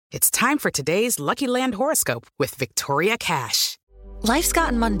It's time for today's Lucky Land horoscope with Victoria Cash. Life's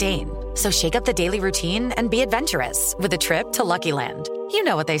gotten mundane, so shake up the daily routine and be adventurous with a trip to Lucky Land. You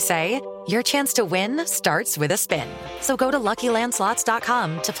know what they say, your chance to win starts with a spin. So go to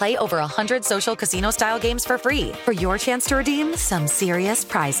LuckyLandSlots.com to play over 100 social casino-style games for free for your chance to redeem some serious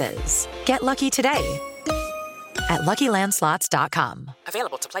prizes. Get lucky today at LuckyLandSlots.com.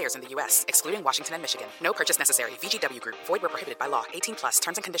 Available to players in the U.S., excluding Washington and Michigan. No purchase necessary. VGW Group. Void where prohibited by law. 18+.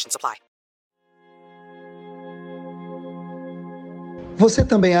 Terms and conditions apply. Você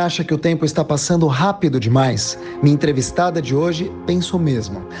também acha que o tempo está passando rápido demais? Minha entrevistada de hoje pensa o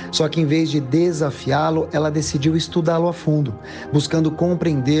mesmo. Só que em vez de desafiá-lo, ela decidiu estudá-lo a fundo, buscando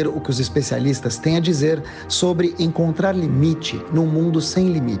compreender o que os especialistas têm a dizer sobre encontrar limite num mundo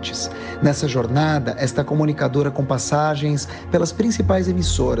sem limites. Nessa jornada, esta comunicadora com passagens pelas principais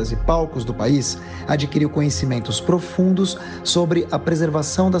emissoras e palcos do país adquiriu conhecimentos profundos sobre a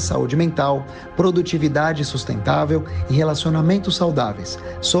preservação da saúde mental, produtividade sustentável e relacionamentos saudáveis,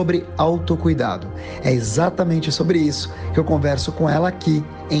 sobre autocuidado. É exatamente sobre isso que eu converso com ela aqui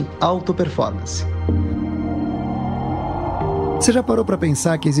em Auto Performance. Você já parou para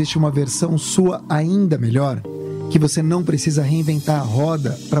pensar que existe uma versão sua ainda melhor? Que você não precisa reinventar a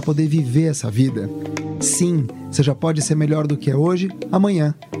roda para poder viver essa vida? Sim, você já pode ser melhor do que é hoje,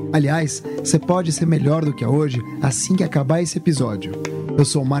 amanhã. Aliás, você pode ser melhor do que é hoje assim que acabar esse episódio. Eu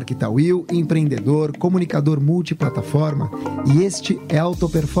sou o Mark Tawil, empreendedor, comunicador multiplataforma, e este é Auto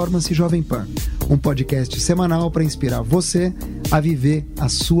Performance Jovem Pan, um podcast semanal para inspirar você a viver a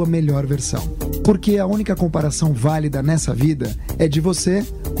sua melhor versão. Porque a única comparação válida nessa vida é de você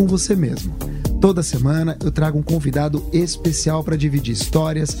com você mesmo. Toda semana eu trago um convidado especial para dividir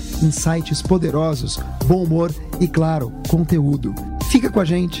histórias, insights poderosos, bom humor e, claro, conteúdo. Fica com a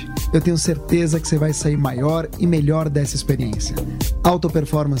gente, eu tenho certeza que você vai sair maior e melhor dessa experiência. Auto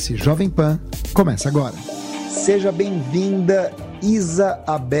Performance Jovem Pan começa agora. Seja bem-vinda,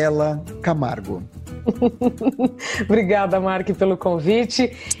 Izabella Camargo. Obrigada, Mark, pelo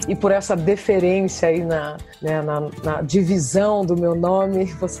convite e por essa deferência aí na divisão do meu nome.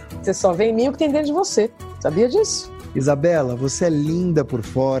 Você só vê em mim o que tem dentro de você. Sabia disso? Isabela, você é linda por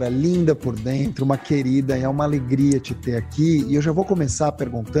fora, linda por dentro, uma querida, e é uma alegria te ter aqui. E eu já vou começar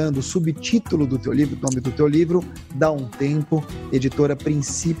perguntando o subtítulo do teu livro, o nome do teu livro, Dá um Tempo, editora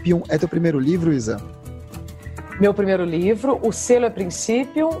Principium. É teu primeiro livro, Isa? Meu primeiro livro, o selo é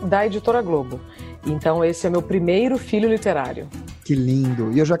Principium, da editora Globo. Então esse é meu primeiro filho literário. Que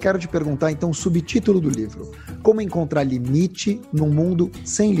lindo! E eu já quero te perguntar então o subtítulo do livro. Como encontrar limite num mundo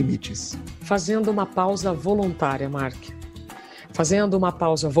sem limites? Fazendo uma pausa voluntária, Mark. Fazendo uma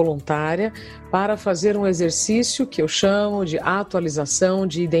pausa voluntária para fazer um exercício que eu chamo de atualização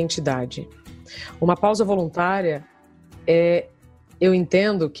de identidade. Uma pausa voluntária eu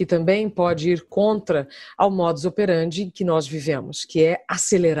entendo que também pode ir contra ao modus operandi que nós vivemos, que é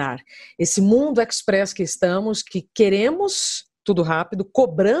acelerar. Esse mundo express que estamos, que queremos tudo rápido,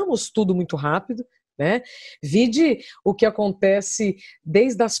 cobramos tudo muito rápido, né? Vide o que acontece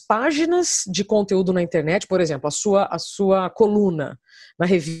desde as páginas de conteúdo na internet, por exemplo, a sua coluna na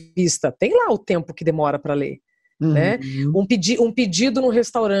revista, tem lá o tempo que demora para ler. Né? Um pedido no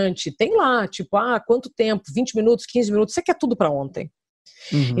restaurante, tem lá, tipo, quanto tempo? 20 minutos, 15 minutos, você quer tudo para ontem.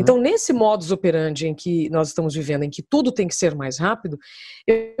 Então, nesse modus operandi em que nós estamos vivendo, em que tudo tem que ser mais rápido,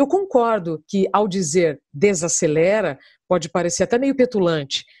 eu concordo que ao dizer desacelera, pode parecer até meio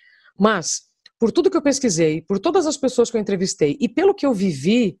petulante, mas por tudo que eu pesquisei, por todas as pessoas que eu entrevistei e pelo que eu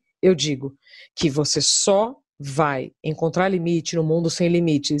vivi, eu digo que você só vai encontrar limite no mundo sem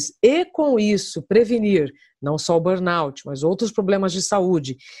limites e com isso prevenir não só o burnout, mas outros problemas de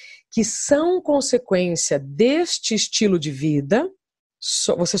saúde que são consequência deste estilo de vida.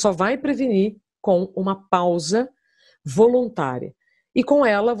 Você só vai prevenir com uma pausa voluntária. E com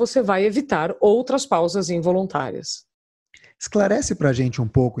ela você vai evitar outras pausas involuntárias. Esclarece pra gente um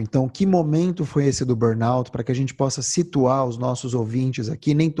pouco, então, que momento foi esse do burnout, para que a gente possa situar os nossos ouvintes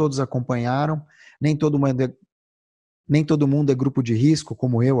aqui. Nem todos acompanharam, nem todo mundo é grupo de risco,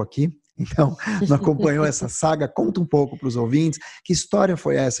 como eu aqui. Então, não acompanhou essa saga? Conta um pouco para os ouvintes. Que história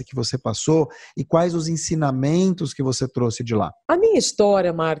foi essa que você passou e quais os ensinamentos que você trouxe de lá? A minha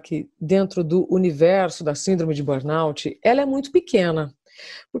história, Mark, dentro do universo da síndrome de burnout, ela é muito pequena.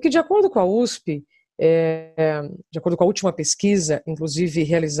 Porque, de acordo com a USP, de acordo com a última pesquisa, inclusive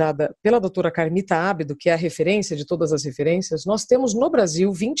realizada pela doutora Carmita Ábido, que é a referência de todas as referências, nós temos no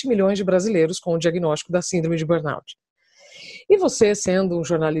Brasil 20 milhões de brasileiros com o diagnóstico da síndrome de burnout. E você, sendo um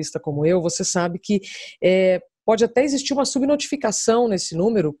jornalista como eu, você sabe que pode até existir uma subnotificação nesse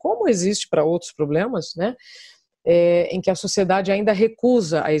número, como existe para outros problemas, né? em que a sociedade ainda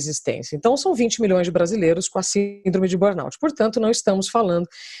recusa a existência. Então, são 20 milhões de brasileiros com a síndrome de burnout. Portanto, não estamos falando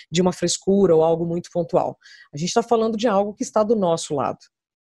de uma frescura ou algo muito pontual. A gente está falando de algo que está do nosso lado,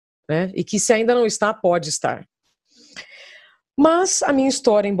 né? E que, se ainda não está, pode estar. Mas a minha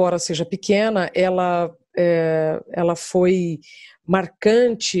história, embora seja pequena, ela foi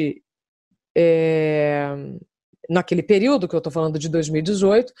marcante naquele período que eu estou falando de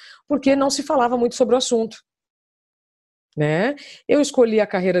 2018, porque não se falava muito sobre o assunto, né? Eu escolhi a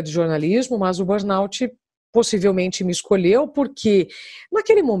carreira de jornalismo, mas o burnout possivelmente me escolheu porque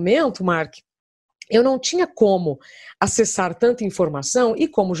naquele momento, Mark, eu não tinha como acessar tanta informação e,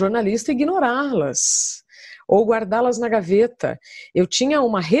 como jornalista, ignorá-las ou guardá-las na gaveta. Eu tinha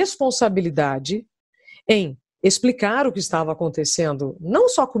uma responsabilidade em explicar o que estava acontecendo, não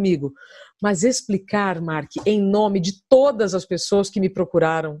só comigo, mas explicar, Mark, em nome de todas as pessoas que me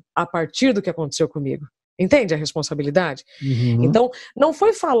procuraram a partir do que aconteceu comigo. Entende a responsabilidade? Uhum. Então, não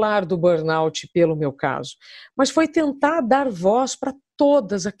foi falar do burnout pelo meu caso, mas foi tentar dar voz para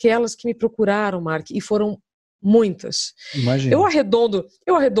todas aquelas que me procuraram, Mark, e foram muitas. Imagina. Eu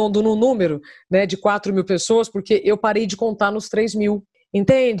arredondo no número, né, de 4 mil pessoas, porque eu parei de contar nos 3 mil.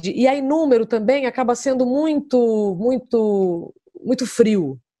 Entende? E aí número também acaba sendo muito, muito, muito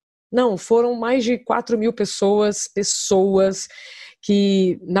frio. Não, foram mais de 4 mil pessoas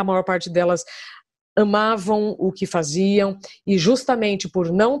que, na maior parte delas, amavam o que faziam e justamente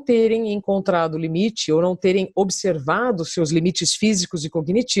por não terem encontrado o limite ou não terem observado seus limites físicos e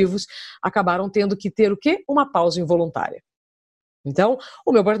cognitivos, acabaram tendo que ter o quê? Uma pausa involuntária. Então,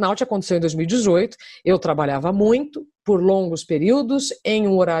 o meu burnout aconteceu em 2018, eu trabalhava muito, por longos períodos, em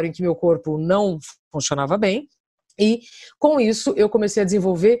um horário em que meu corpo não funcionava bem, e com isso eu comecei a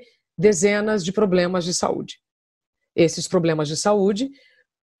desenvolver dezenas de problemas de saúde. Esses problemas de saúde,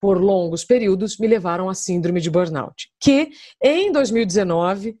 por longos períodos, me levaram à síndrome de burnout, que em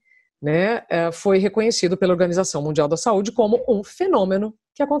 2019, né, foi reconhecido pela Organização Mundial da Saúde como um fenômeno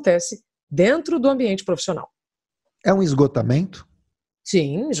que acontece dentro do ambiente profissional. É um esgotamento?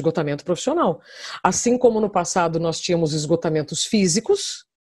 Sim, esgotamento profissional. Assim como no passado nós tínhamos esgotamentos físicos,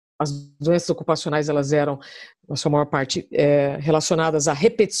 as doenças ocupacionais elas eram, na sua maior parte, relacionadas a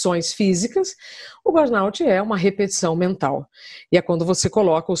repetições físicas, o burnout é uma repetição mental. E é quando você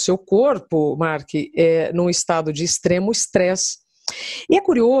coloca o seu corpo, Mark, num estado de extremo estresse. E é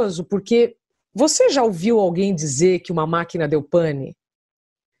curioso porque você já ouviu alguém dizer que uma máquina deu pane?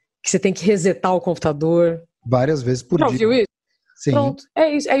 Que você tem que resetar o computador? Várias vezes por dia. Já ouviu isso? Sim. Pronto,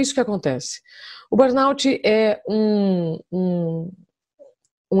 é isso que acontece. O burnout é um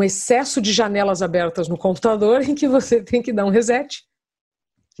excesso de janelas abertas no computador em que você tem que dar um reset.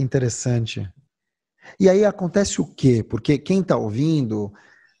 Interessante. E aí acontece o quê? Porque quem está ouvindo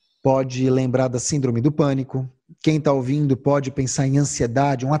pode lembrar da síndrome do pânico, quem está ouvindo pode pensar em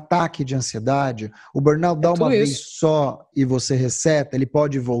ansiedade, um ataque de ansiedade. O burnout dá uma vez só e você reseta, ele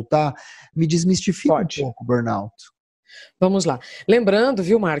pode voltar. Me desmistifica um pouco o burnout. Vamos lá. Lembrando,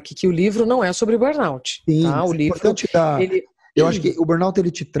 viu, Mark, que o livro não é sobre burnout. Sim, tá? O é livro, importante dar... Eu acho que o burnout ele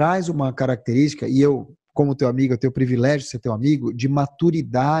te traz uma característica, e eu, como teu amigo, eu tenho o privilégio de ser teu amigo, de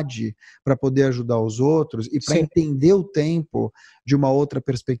maturidade para poder ajudar os outros e para entender o tempo de uma outra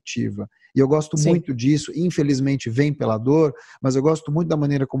perspectiva. E eu gosto muito disso, infelizmente vem pela dor, mas eu gosto muito da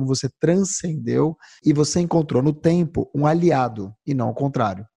maneira como você transcendeu e você encontrou no tempo um aliado e não o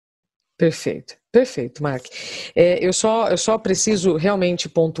contrário. Perfeito, perfeito, Mark. Eu só preciso realmente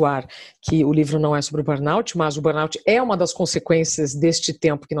pontuar que o livro não é sobre o burnout, mas o burnout é uma das consequências deste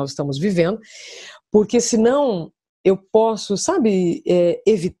tempo que nós estamos vivendo, porque senão eu posso,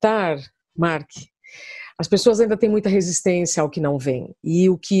 evitar, Mark. As pessoas ainda têm muita resistência ao que não vem, e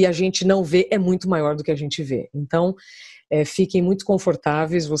o que a gente não vê é muito maior do que a gente vê. Então, fiquem muito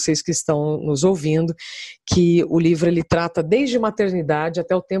confortáveis, vocês que estão nos ouvindo, que o livro ele trata desde maternidade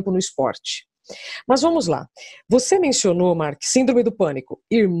até o tempo no esporte. Mas vamos lá. Você mencionou, Mark, síndrome do pânico,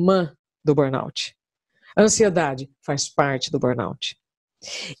 irmã do burnout. Ansiedade faz parte do burnout.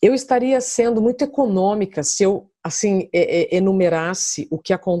 Eu estaria sendo muito econômica se eu, enumerasse o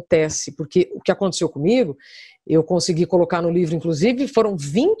que acontece, porque o que aconteceu comigo, eu consegui colocar no livro, inclusive, foram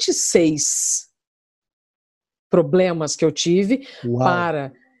 26 problemas que eu tive. Uau.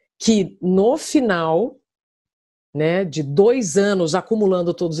 Para que no final, né, de 2 anos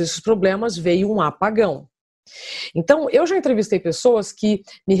acumulando todos esses problemas, veio um apagão. Então, eu já entrevistei pessoas que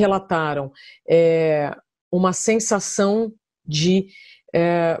me relataram uma sensação de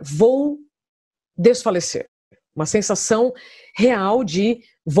vou desfalecer, uma sensação real de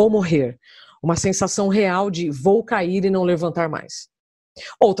vou morrer, uma sensação real de vou cair e não levantar mais.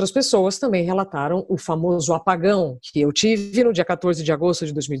 Outras pessoas também relataram o famoso apagão que eu tive no dia 14 de agosto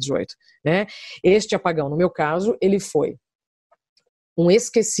de 2018, né? Este apagão, no meu caso, ele foi um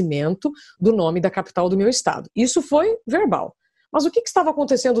esquecimento do nome da capital do meu estado. Isso foi verbal. Mas o que estava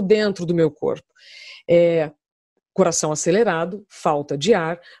acontecendo dentro do meu corpo? Coração acelerado, falta de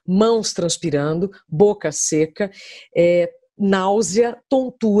ar, mãos transpirando, boca seca, náusea,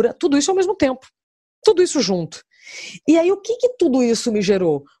 tontura, tudo isso ao mesmo tempo. Tudo isso junto. E aí, o que tudo isso me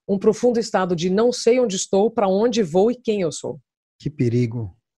gerou? Um profundo estado de não sei onde estou, para onde vou e quem eu sou. Que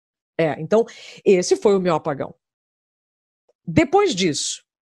perigo. Então, esse foi o meu apagão. Depois disso,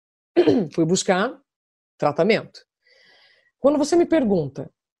 fui buscar tratamento. Quando você me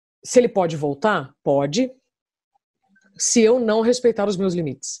pergunta se ele pode voltar, pode, se eu não respeitar os meus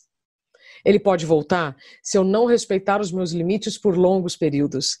limites. Ele pode voltar se eu não respeitar os meus limites por longos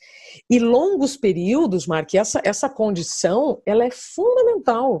períodos. E longos períodos, Mark, essa condição, ela é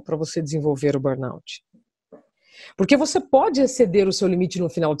fundamental para você desenvolver o burnout. Porque você pode exceder o seu limite no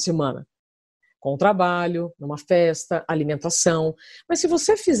final de semana, com o trabalho, numa festa, alimentação. Mas se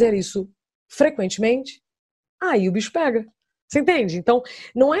você fizer isso frequentemente, aí o bicho pega. Você entende? Então,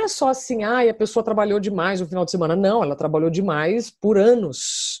 não é só assim, a pessoa trabalhou demais no final de semana. Não, ela trabalhou demais por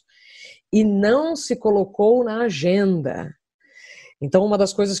anos. E não se colocou na agenda. Então, uma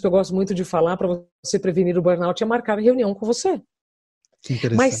das coisas que eu gosto muito de falar para você prevenir o burnout é marcar reunião com você. Que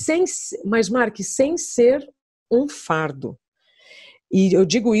interessante. Mas, Mark, sem ser um fardo. E eu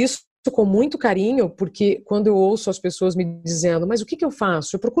digo isso com muito carinho, porque quando eu ouço as pessoas me dizendo, mas o que eu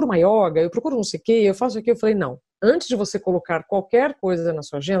faço? Eu procuro uma yoga, eu procuro não sei o quê, eu faço aqui, eu falei, não. Antes de você colocar qualquer coisa na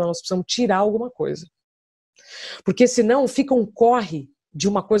sua agenda, nós precisamos tirar alguma coisa. Porque senão fica um corre de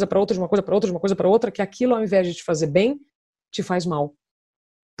uma coisa para outra, de uma coisa para outra, de uma coisa para outra, que aquilo, ao invés de te fazer bem, te faz mal.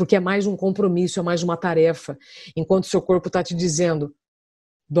 Porque é mais um compromisso, é mais uma tarefa, enquanto seu corpo está te dizendo,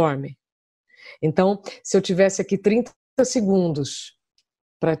 dorme. Então, se eu tivesse aqui 30 segundos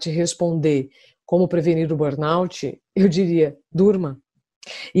para te responder como prevenir o burnout, eu diria, durma.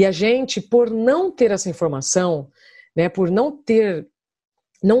 E a gente, por não ter essa informação, né, por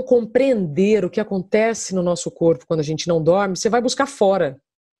não compreender o que acontece no nosso corpo quando a gente não dorme, você vai buscar fora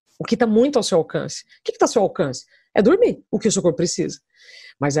o que está muito ao seu alcance. O que está ao seu alcance? É dormir, o que o seu corpo precisa.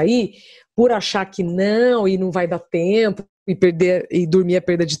 Mas aí, por achar que não, e não vai dar tempo, e dormir é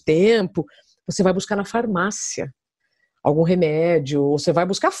perda de tempo, você vai buscar na farmácia algum remédio, ou você vai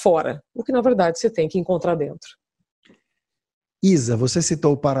buscar fora, o que na verdade você tem que encontrar dentro. Isa, você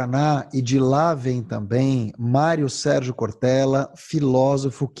citou o Paraná e de lá vem também Mário Sérgio Cortella,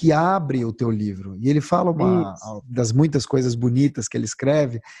 filósofo, que abre o teu livro. E ele fala das muitas coisas bonitas que ele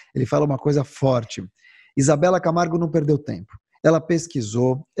escreve, ele fala uma coisa forte. Izabella Camargo não perdeu tempo. Ela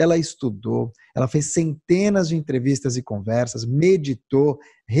pesquisou, ela estudou, ela fez centenas de entrevistas e conversas, meditou,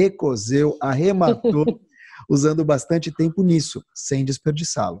 recoseu, arrematou, usando bastante tempo nisso, sem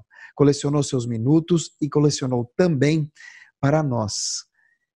desperdiçá-lo. Colecionou seus minutos e colecionou também para nós.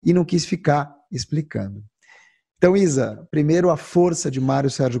 E não quis ficar explicando. Então, Isa, primeiro a força de Mário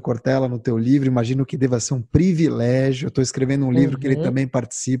Sérgio Cortella no teu livro, imagino que deva ser um privilégio. Eu estou escrevendo um livro que ele também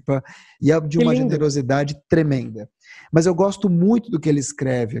participa e é de uma generosidade tremenda. Mas eu gosto muito do que ele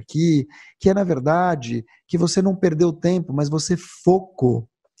escreve aqui, que é, na verdade, que você não perdeu tempo, mas você focou.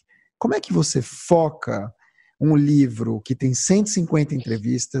 Como é que você foca um livro que tem 150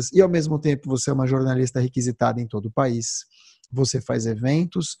 entrevistas e, ao mesmo tempo, você é uma jornalista requisitada em todo o país? Você faz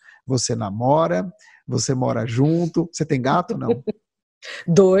eventos, você namora, você mora junto. Você tem gato, não?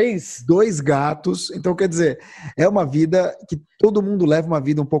 2. 2 gatos. Então, quer dizer, é uma vida que todo mundo leva uma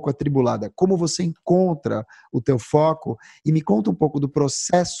vida um pouco atribulada. Como você encontra o teu foco? E me conta um pouco do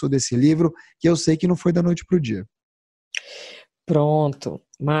processo desse livro, que eu sei que não foi da noite para o dia. Pronto,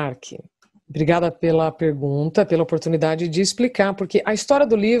 Mark. Obrigada pela pergunta, pela oportunidade de explicar, porque a história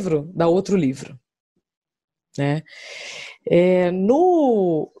do livro dá outro livro, né?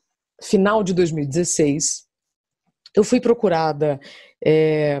 No final de 2016, eu fui procurada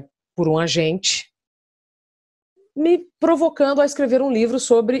por um agente me provocando a escrever um livro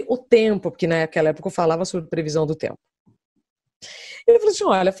sobre o tempo, porque naquela época eu falava sobre previsão do tempo. Ele falou assim,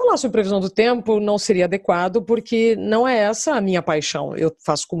 olha, falar sobre previsão do tempo não seria adequado porque não é essa a minha paixão. Eu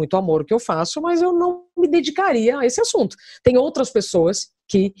faço com muito amor o que eu faço, mas eu não me dedicaria a esse assunto. Tem outras pessoas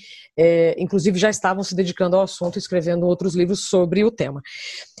que, inclusive, já estavam se dedicando ao assunto, escrevendo outros livros sobre o tema.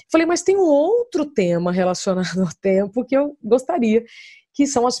 Falei, mas tem um outro tema relacionado ao tempo que eu gostaria, que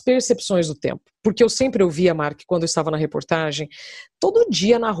são as percepções do tempo. Porque eu sempre ouvia, Mark, quando eu estava na reportagem, todo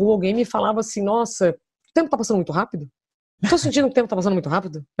dia na rua alguém me falava assim, nossa, o tempo está passando muito rápido? Estou sentindo que o tempo está passando muito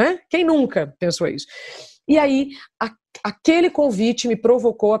rápido, né? Quem nunca pensou isso? E aí, aquele convite me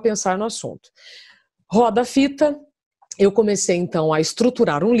provocou a pensar no assunto. Roda a fita, eu comecei então a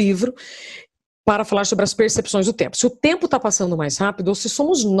estruturar um livro para falar sobre as percepções do tempo. Se o tempo está passando mais rápido ou se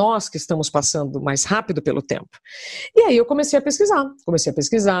somos nós que estamos passando mais rápido pelo tempo. E aí eu comecei a pesquisar, comecei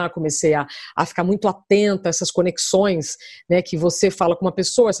a ficar muito atenta a essas conexões, né, que você fala com uma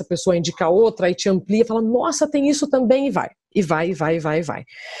pessoa, essa pessoa indica outra, aí te amplia, fala, nossa, tem isso também, e vai.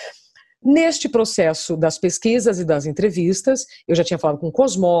 Neste processo das pesquisas e das entrevistas, eu já tinha falado com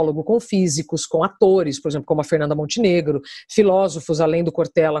cosmólogo, com físicos, com atores, por exemplo, como a Fernanda Montenegro, filósofos, além do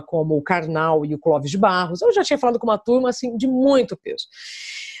Cortella, como o Karnal e o Clóvis de Barros. Eu já tinha falado com uma turma assim, de muito peso.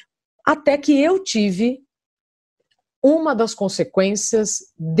 Até que eu tive uma das consequências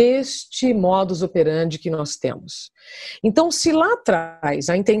deste modus operandi que nós temos. Então, se lá atrás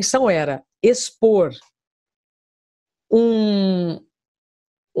a intenção era expor um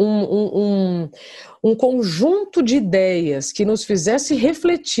conjunto de ideias que nos fizesse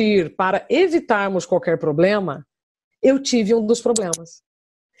refletir para evitarmos qualquer problema, eu tive um dos problemas.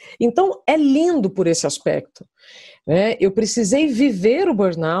 Então, é lindo por esse aspecto, né? Eu precisei viver o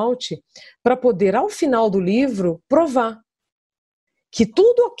burnout para poder, ao final do livro, provar que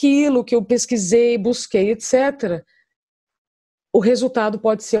tudo aquilo que eu pesquisei, busquei, etc., o resultado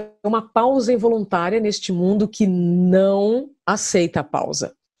pode ser uma pausa involuntária neste mundo que não aceita a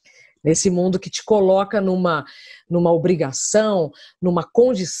pausa. Nesse mundo que te coloca numa obrigação, numa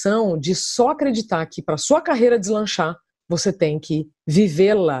condição de só acreditar que para sua carreira deslanchar, você tem que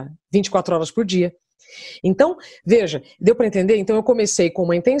vivê-la 24 horas por dia. Então, veja, deu para entender? Então eu comecei com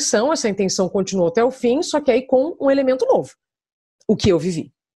uma intenção, essa intenção continuou até o fim, só que aí com um elemento novo, o que eu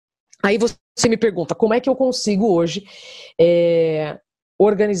vivi. Aí você me pergunta, como é que eu consigo hoje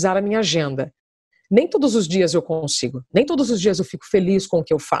organizar a minha agenda? Nem todos os dias eu consigo, nem todos os dias eu fico feliz com o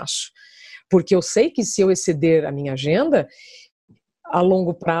que eu faço, porque eu sei que se eu exceder a minha agenda, a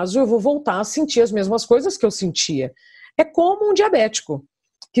longo prazo eu vou voltar a sentir as mesmas coisas que eu sentia. É como um diabético,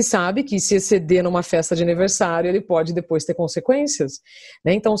 que sabe que se exceder numa festa de aniversário, ele pode depois ter consequências,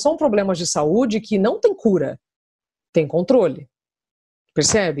 né? Então são problemas de saúde que não tem cura, tem controle.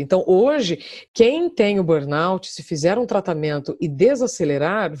 Percebe? Então, hoje, quem tem o burnout, se fizer um tratamento e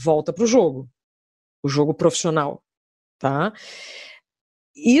desacelerar, volta para o jogo profissional, tá?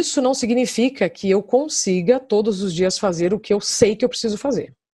 Isso não significa que eu consiga todos os dias fazer o que eu sei que eu preciso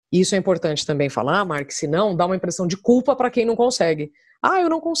fazer. Isso é importante também falar, Mark, senão dá uma impressão de culpa para quem não consegue. Ah, eu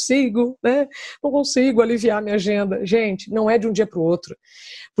não consigo, né? Não consigo aliviar minha agenda. Gente, não é de um dia para o outro,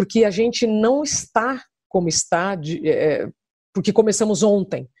 porque a gente não está como está porque começamos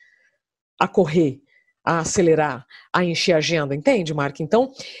ontem a correr, a acelerar, a encher a agenda, entende, Mark?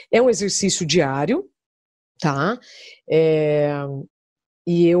 Então, é um exercício diário, tá?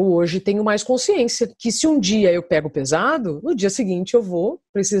 E eu hoje tenho mais consciência que se um dia eu pego pesado, no dia seguinte eu vou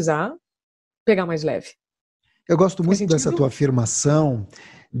precisar pegar mais leve. Eu gosto muito dessa tua afirmação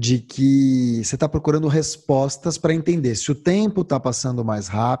de que você está procurando respostas para entender se o tempo está passando mais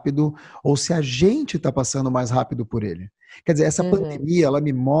rápido ou se a gente está passando mais rápido por ele. Quer dizer, essa pandemia, ela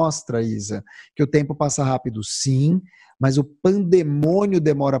me mostra, Isa, que o tempo passa rápido sim, mas o pandemônio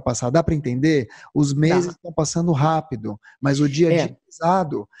demora a passar. Dá para entender? Os meses estão passando rápido, mas o dia a dia é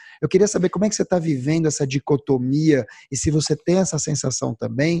pesado. Eu queria saber como é que você está vivendo essa dicotomia e se você tem essa sensação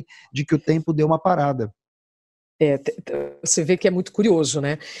também de que o tempo deu uma parada. Você vê que é muito curioso,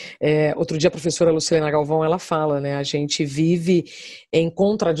 né? Outro dia a professora Lucilena Galvão, ela fala, né? A gente vive em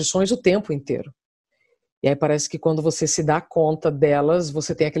contradições o tempo inteiro. E aí parece que quando você se dá conta delas,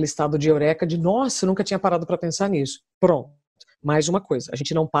 você tem aquele estado de eureka de, nossa, eu nunca tinha parado para pensar nisso. Pronto, mais uma coisa, a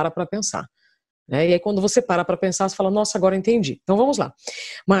gente não para pensar. Né? E aí quando você para pensar, você fala, nossa, agora eu entendi. Então vamos lá.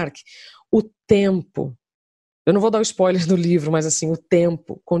 Mark, o tempo, eu não vou dar o spoiler do livro, mas assim, o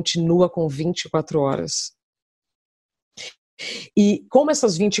tempo continua com 24 horas. E como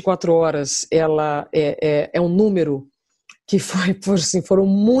essas 24 horas, ela é um número que foram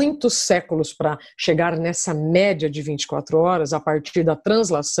muitos séculos para chegar nessa média de 24 horas, a partir da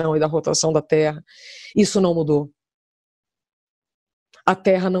translação e da rotação da Terra, isso não mudou. A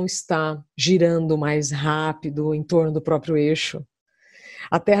Terra não está girando mais rápido em torno do próprio eixo.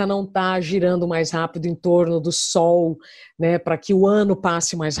 A Terra não está girando mais rápido em torno do Sol, né, para que o ano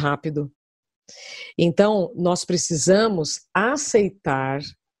passe mais rápido. Então, nós precisamos aceitar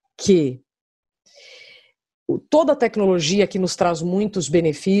que toda a tecnologia que nos traz muitos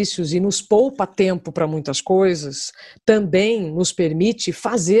benefícios e nos poupa tempo para muitas coisas, também nos permite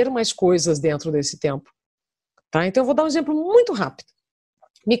fazer mais coisas dentro desse tempo. Tá? Então, eu vou dar um exemplo muito rápido.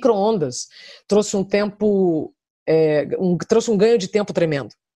 Micro-ondas trouxe trouxe um ganho de tempo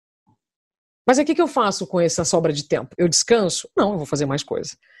tremendo. Mas aí o que eu faço com essa sobra de tempo? Eu descanso? Não, eu vou fazer mais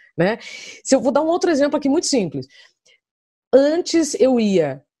coisa, né? Se eu vou dar um outro exemplo aqui muito simples. Antes eu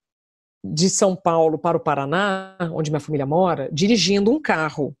ia de São Paulo para o Paraná, onde minha família mora, dirigindo um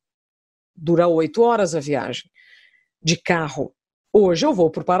carro. Dura 8 horas a viagem de carro. Hoje eu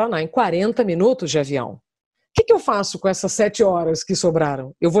vou para o Paraná em 40 minutos de avião. O que eu faço com essas 7 horas que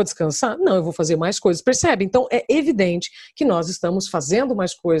sobraram? Eu vou descansar? Não, eu vou fazer mais coisas. Percebe? Então é evidente que nós estamos fazendo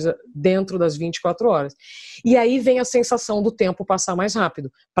mais coisa dentro das 24 horas. E aí vem a sensação do tempo passar mais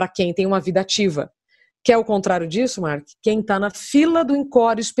rápido, para quem tem uma vida ativa. Que é o contrário disso, Mark? Quem está na fila do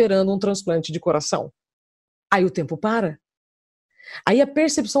encore esperando um transplante de coração. Aí o tempo para. Aí a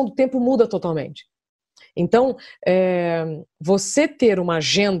percepção do tempo muda totalmente. Então, você ter uma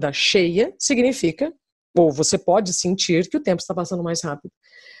agenda cheia significa, ou você pode sentir que o tempo está passando mais rápido.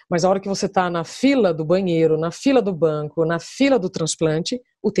 Mas a hora que você está na fila do banheiro, na fila do banco, na fila do transplante,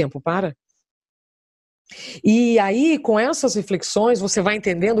 o tempo para. E aí, com essas reflexões, você vai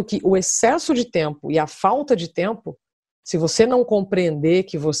entendendo que o excesso de tempo e a falta de tempo, se você não compreender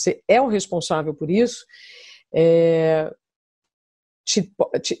que você é o responsável por isso,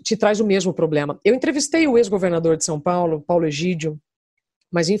 te traz o mesmo problema. Eu entrevistei o ex-governador de São Paulo, Paulo Egídio,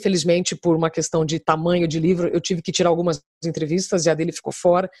 mas infelizmente por uma questão de tamanho de livro, eu tive que tirar algumas entrevistas e a dele ficou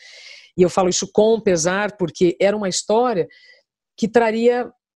fora. E eu falo isso com pesar, porque era uma história que traria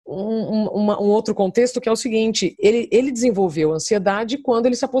um outro contexto, que é o seguinte: ele desenvolveu ansiedade quando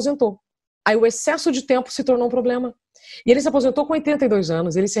ele se aposentou. Aí o excesso de tempo se tornou um problema. E ele se aposentou com 82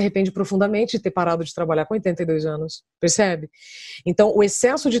 anos, ele se arrepende profundamente de ter parado de trabalhar com 82 anos, percebe? Então o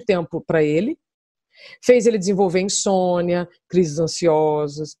excesso de tempo para ele fez ele desenvolver insônia, crises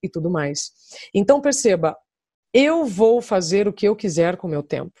ansiosas e tudo mais. Então perceba, eu vou fazer o que eu quiser com o meu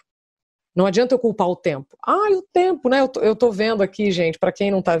tempo. Não adianta eu culpar o tempo. E o tempo, né? Eu tô vendo aqui, gente, para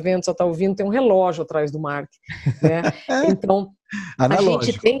quem não tá vendo, só tá ouvindo, tem um relógio atrás do Mark, né? Então, a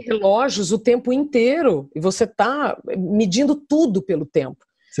gente tem relógios o tempo inteiro e você tá medindo tudo pelo tempo.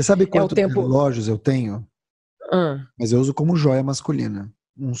 Você sabe quantos relógios eu tenho? Mas eu uso como joia masculina.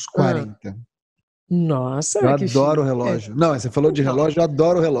 Uns 40. Nossa, eu que adoro o chique. relógio. Não, você falou de relógio, eu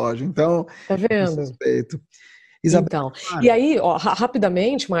adoro o relógio. Então, tá vendo? Respeito. Isabela, então, e aí,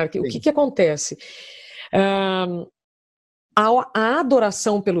 rapidamente, Mark, o que acontece? A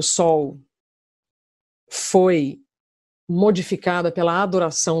adoração pelo sol foi modificada pela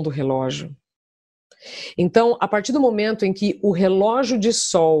adoração do relógio. Então, a partir do momento em que o relógio de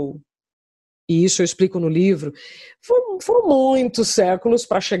sol, e isso eu explico no livro, foram muitos séculos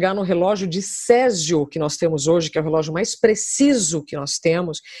para chegar no relógio de Césio que nós temos hoje, que é o relógio mais preciso que nós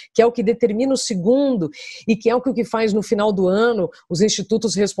temos, que é o que determina o segundo e que é o que faz no final do ano os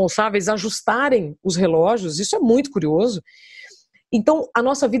institutos responsáveis ajustarem os relógios. Isso é muito curioso. Então, a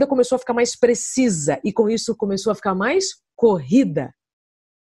nossa vida começou a ficar mais precisa e com isso começou a ficar mais corrida.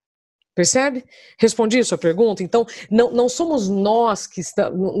 Percebe? Respondi a sua pergunta? Então, não somos nós que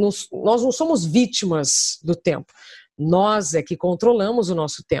estamos, nós não somos vítimas do tempo. Nós é que controlamos o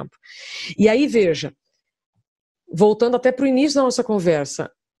nosso tempo. E aí, veja, voltando até para o início da nossa conversa,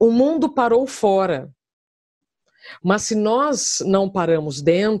 o mundo parou fora. Mas se nós não paramos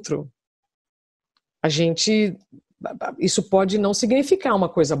dentro, isso pode não significar uma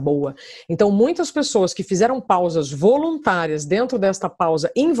coisa boa. Então, muitas pessoas que fizeram pausas voluntárias dentro desta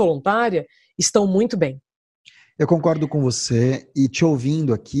pausa involuntária estão muito bem. Eu concordo com você e te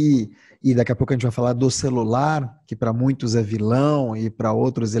ouvindo aqui, e daqui a pouco a gente vai falar do celular, que para muitos é vilão e para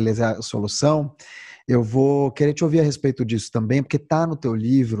outros ele é a solução. Eu vou querer te ouvir a respeito disso também, porque está no teu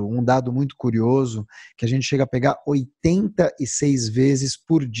livro um dado muito curioso, que a gente chega a pegar 86 vezes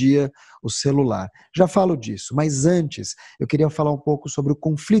por dia o celular. Já falo disso, mas antes eu queria falar um pouco sobre o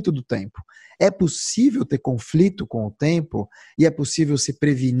conflito do tempo. É possível ter conflito com o tempo e é possível se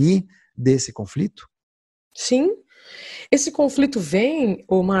prevenir desse conflito? Sim. Esse conflito vem,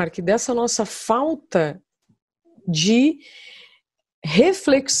 Mark, dessa nossa falta de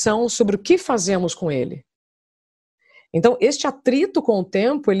reflexão sobre o que fazemos com ele. Então, este atrito com o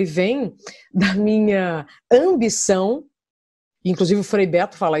tempo, ele vem da minha ambição, inclusive o Frei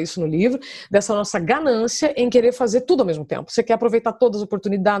Beto fala isso no livro, dessa nossa ganância em querer fazer tudo ao mesmo tempo. Você quer aproveitar todas as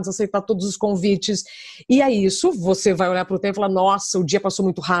oportunidades, aceitar todos os convites, e é isso, você vai olhar para o tempo e falar, nossa, o dia passou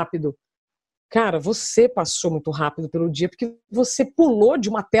muito rápido. Cara, você passou muito rápido pelo dia, porque você pulou de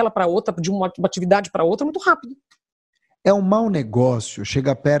uma tela para outra, de uma atividade para outra muito rápido. É um mau negócio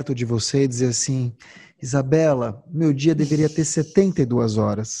chegar perto de você e dizer assim, Izabella, meu dia deveria ter 72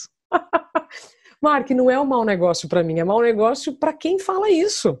 horas. Mark, não é um mau negócio para mim, é mau negócio para quem fala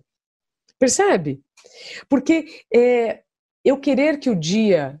isso. Percebe? Porque eu querer que o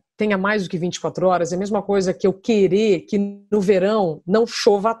dia tenha mais do que 24 horas é a mesma coisa que eu querer que no verão não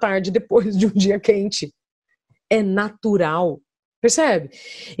chova à tarde depois de um dia quente. É natural, percebe?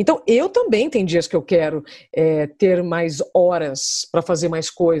 Então, eu também tenho dias que eu quero ter mais horas para fazer mais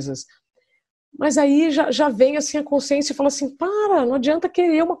coisas. Mas aí já vem assim a consciência e fala assim, não adianta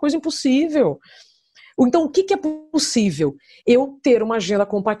querer uma coisa impossível. Então, o que é possível? Eu ter uma agenda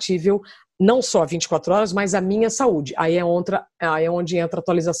compatível, não só 24 horas, mas a minha saúde. Aí é onde entra a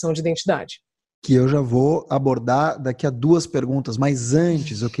atualização de identidade. Que eu já vou abordar daqui a 2 perguntas, mas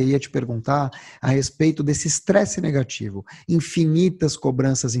antes eu queria te perguntar a respeito desse estresse negativo, infinitas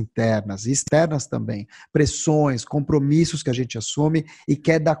cobranças internas e externas também, pressões, compromissos que a gente assume e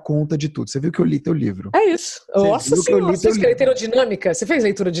quer dar conta de tudo. Você viu que eu li teu livro? É isso. Nossa senhora, você fez leitura dinâmica? Você fez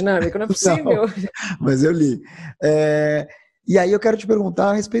leitura dinâmica? Não é possível. Não, mas eu li. E aí eu quero te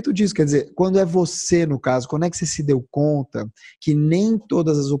perguntar a respeito disso, quer dizer, quando é você, no caso, quando é que você se deu conta que nem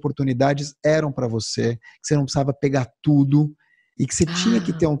todas as oportunidades eram para você, que você não precisava pegar tudo e que você tinha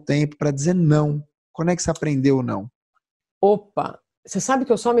que ter um tempo para dizer não? Quando é que você aprendeu não? Opa, você sabe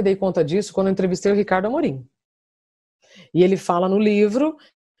que eu só me dei conta disso quando eu entrevistei o Ricardo Amorim. E ele fala no livro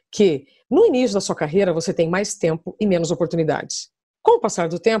que no início da sua carreira você tem mais tempo e menos oportunidades. Com o passar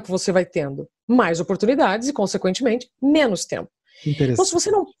do tempo, você vai tendo mais oportunidades e, consequentemente, menos tempo. Então, se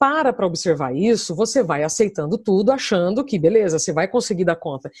você não para observar isso, você vai aceitando tudo, achando que, beleza, você vai conseguir dar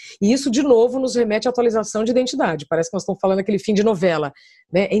conta. E isso, de novo, nos remete à atualização de identidade. Parece que nós estamos falando aquele fim de novela,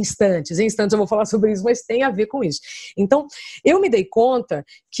 né? Em instantes eu vou falar sobre isso, mas tem a ver com isso. Então, eu me dei conta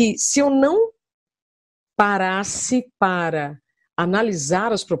que se eu não parasse para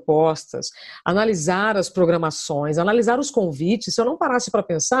analisar as propostas, analisar as programações, analisar os convites, se eu não parasse para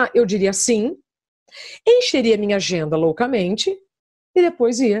pensar, eu diria sim, encheria minha agenda loucamente e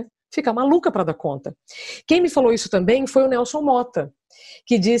depois ia ficar maluca para dar conta. Quem me falou isso também foi o Nelson Motta,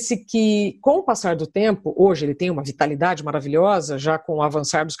 que disse que com o passar do tempo, hoje ele tem uma vitalidade maravilhosa, já com o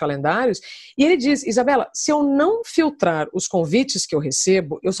avançar dos calendários, e ele diz, Izabella, se eu não filtrar os convites que eu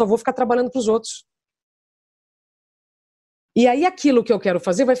recebo, eu só vou ficar trabalhando para os outros. E aí aquilo que eu quero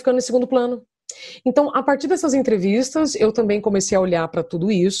fazer vai ficando em segundo plano. Então, a partir dessas entrevistas, eu também comecei a olhar para tudo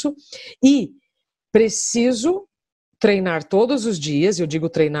isso e preciso treinar todos os dias, eu digo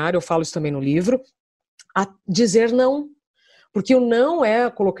treinar, eu falo isso também no livro, a dizer não. Porque o não é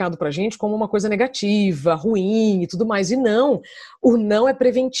colocado pra gente como uma coisa negativa, ruim e tudo mais. E não, o não é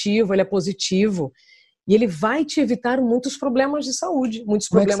preventivo, ele é positivo. E ele vai te evitar muitos problemas de saúde, muitos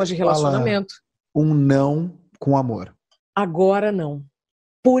problemas de relacionamento. Um não com amor. Agora não.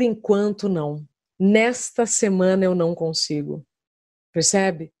 Por enquanto não. Nesta semana eu não consigo.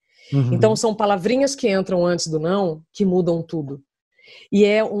 Percebe? Uhum. Então são palavrinhas que entram antes do não que mudam tudo. E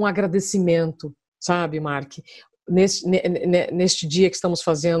é um agradecimento, sabe, Mark? Neste dia que estamos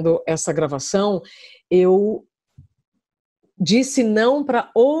fazendo essa gravação, eu disse não para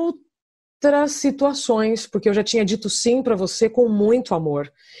outras situações, porque eu já tinha dito sim para você com muito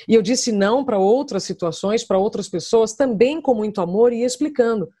amor. E eu disse não para outras situações, para outras pessoas, também com muito amor, e ia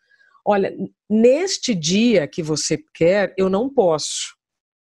explicando. Olha, neste dia que você quer, eu não posso.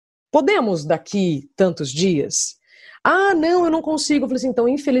 Podemos daqui tantos dias? Ah, não, eu não consigo. Eu falei assim, então,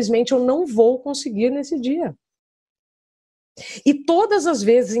 infelizmente, eu não vou conseguir nesse dia. E todas as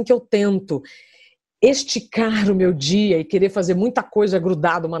vezes em que eu tento esticar o meu dia e querer fazer muita coisa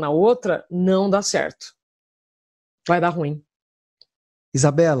grudada uma na outra, não dá certo. Vai dar ruim.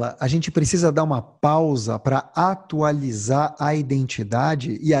 Isabella, a gente precisa dar uma pausa para atualizar a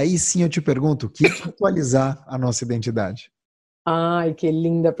identidade, e aí sim eu te pergunto, o que é atualizar a nossa identidade? Ai, que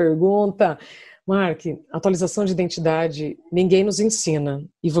linda pergunta. Mark, atualização de identidade, ninguém nos ensina,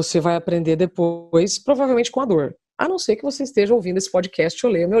 e você vai aprender depois, provavelmente com a dor. A não ser que você esteja ouvindo esse podcast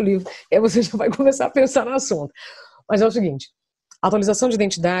ou leia meu livro, aí você já vai começar a pensar no assunto. Mas é o seguinte, atualização de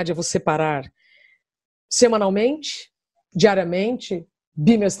identidade é você parar semanalmente, diariamente,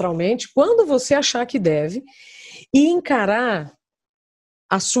 bimestralmente, quando você achar que deve, e encarar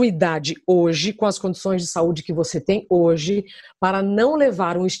a sua idade hoje, com as condições de saúde que você tem hoje, para não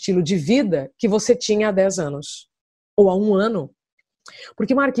levar um estilo de vida que você tinha há 10 anos, ou há 1 ano.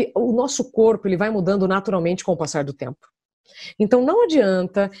 Porque, Mark, o nosso corpo ele vai mudando naturalmente com o passar do tempo. Então não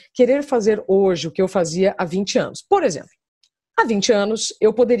adianta querer fazer hoje o que eu fazia há 20 anos. Por exemplo, há 20 anos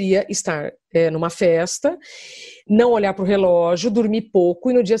eu poderia estar numa festa, não olhar para o relógio, dormir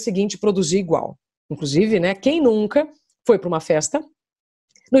pouco e no dia seguinte produzir igual. Inclusive, né, quem nunca foi para uma festa,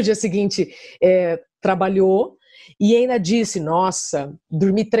 no dia seguinte trabalhou e ainda disse, nossa,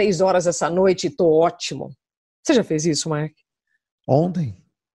 dormi 3 horas essa noite e estou ótimo. Você já fez isso, Mark? Ontem?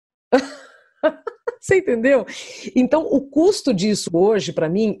 Você entendeu? Então, o custo disso hoje, para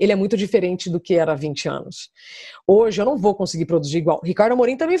mim, ele é muito diferente do que era há 20 anos. Hoje eu não vou conseguir produzir igual. Ricardo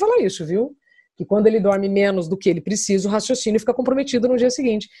Amorim também fala isso, viu? Que quando ele dorme menos do que ele precisa, o raciocínio fica comprometido no dia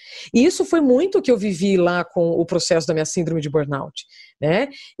seguinte. E isso foi muito o que eu vivi lá com o processo da minha síndrome de burnout, né?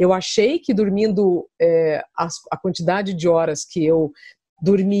 Eu achei que dormindo a quantidade de horas que eu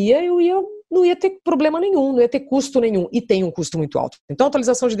dormia, não ia ter problema nenhum, não ia ter custo nenhum. E tem um custo muito alto. Então, a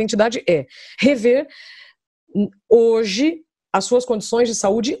atualização de identidade é rever hoje as suas condições de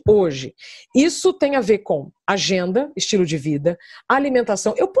saúde hoje. Isso tem a ver com agenda, estilo de vida,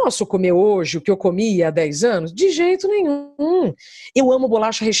 alimentação. Eu posso comer hoje o que eu comia há 10 anos? De jeito nenhum. Eu amo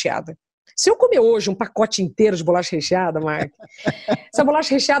bolacha recheada. Se eu comer hoje um pacote inteiro de bolacha recheada, Mark, essa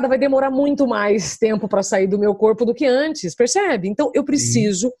bolacha recheada vai demorar muito mais tempo para sair do meu corpo do que antes, percebe? Então, eu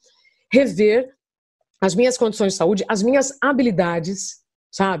preciso rever as minhas condições de saúde, as minhas habilidades,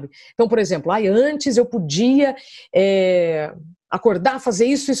 sabe? Então, por exemplo, antes eu podia acordar, fazer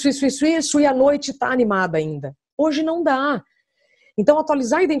isso, e à noite estar animada ainda. Hoje não dá. Então,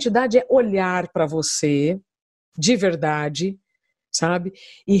 atualizar a identidade é olhar para você de verdade, sabe?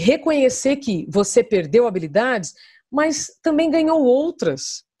 E reconhecer que você perdeu habilidades, mas também ganhou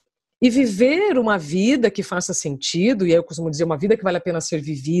outras. E viver uma vida que faça sentido, e aí eu costumo dizer, uma vida que vale a pena ser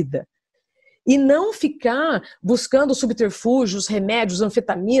vivida. E não ficar buscando subterfúgios, remédios,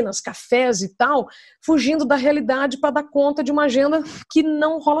 anfetaminas, cafés e tal, fugindo da realidade para dar conta de uma agenda que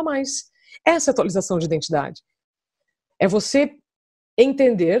não rola mais. Essa é a atualização de identidade. É você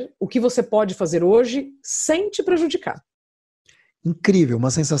entender o que você pode fazer hoje sem te prejudicar. Incrível,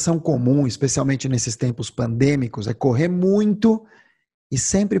 uma sensação comum, especialmente nesses tempos pandêmicos, é correr muito e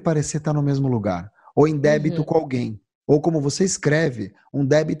sempre parecer estar no mesmo lugar, ou em débito com alguém, ou como você escreve, um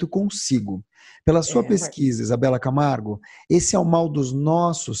débito consigo. Pela sua pesquisa, Izabella Camargo, esse é o mal dos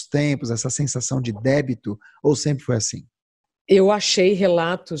nossos tempos, essa sensação de débito, ou sempre foi assim? Eu achei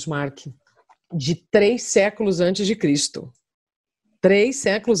relatos, Mark, de 3 séculos antes de Cristo. 3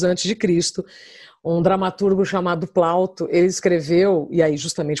 séculos antes de Cristo, um dramaturgo chamado Plauto, ele escreveu, e aí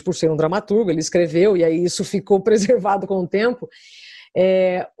justamente por ser um dramaturgo, ele escreveu, e aí isso ficou preservado com o tempo,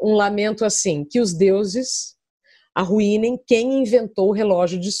 um lamento assim, que os deuses arruinem quem inventou o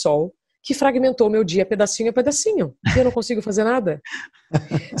relógio de sol, que fragmentou meu dia pedacinho a pedacinho, e eu não consigo fazer nada.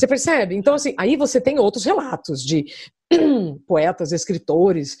 Você percebe? Então, assim, aí você tem outros relatos de poetas,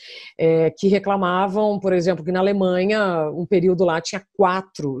 escritores, que reclamavam, por exemplo, que na Alemanha, um período lá, tinha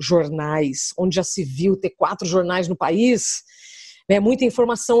 4 jornais, onde já se viu ter 4 jornais no país, né, muita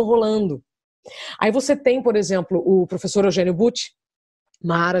informação rolando. Aí você tem, por exemplo, o professor Eugênio Butti,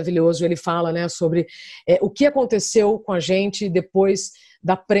 maravilhoso, ele fala, né, sobre o que aconteceu com a gente depois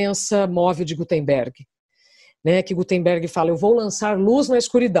da prensa móvel de Gutenberg, né, que Gutenberg fala, eu vou lançar luz na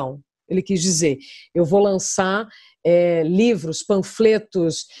escuridão. Ele quis dizer, eu vou lançar livros,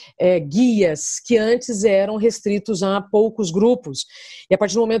 panfletos, guias que antes eram restritos a poucos grupos. E a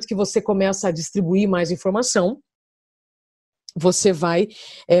partir do momento que você começa a distribuir mais informação, você vai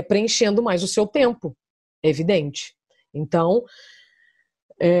preenchendo mais o seu tempo, é evidente. Então,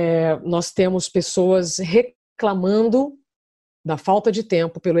 nós temos pessoas reclamando da falta de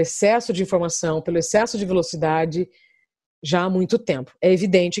tempo, pelo excesso de informação, pelo excesso de velocidade, já há muito tempo. É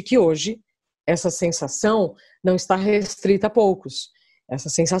evidente que hoje essa sensação não está restrita a poucos. Essa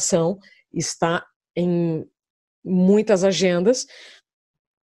sensação está em muitas agendas,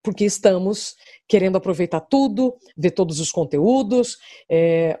 porque estamos querendo aproveitar tudo, ver todos os conteúdos,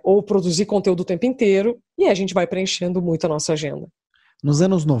 ou produzir conteúdo o tempo inteiro, e a gente vai preenchendo muito a nossa agenda. Nos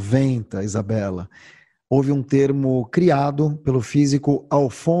anos 90, Izabella, houve um termo criado pelo físico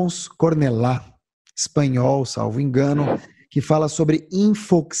Alphonse Cornellat, espanhol, salvo engano, que fala sobre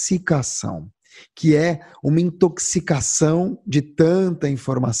infoxicação, que é uma intoxicação de tanta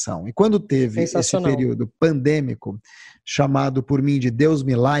informação. E quando teve esse período pandêmico, chamado por mim de Deus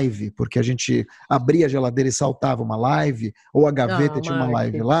me live, porque a gente abria a geladeira e saltava uma live, ou a gaveta tinha uma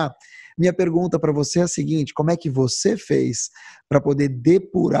live lá, minha pergunta para você é a seguinte, como é que você fez para poder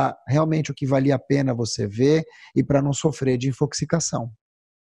depurar realmente o que valia a pena você ver e para não sofrer de infoxicação?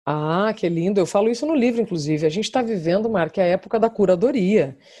 Ah, que lindo, eu falo isso no livro, inclusive, a gente está vivendo, Mark, a época da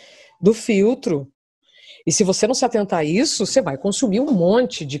curadoria, do filtro, e se você não se atentar a isso, você vai consumir um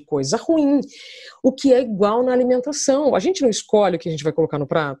monte de coisa ruim, o que é igual na alimentação, a gente não escolhe o que a gente vai colocar no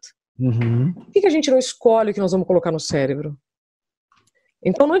prato, Por que a gente não escolhe o que nós vamos colocar no cérebro?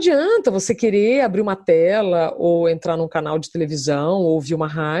 Então não adianta você querer abrir uma tela ou entrar num canal de televisão ou ouvir uma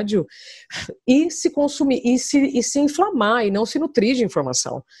rádio e se consumir, e se inflamar e não se nutrir de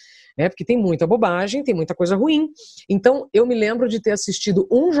informação, né? Porque tem muita bobagem, tem muita coisa ruim. Então eu me lembro de ter assistido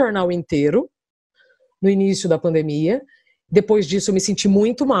um jornal inteiro no início da pandemia. Depois disso eu me senti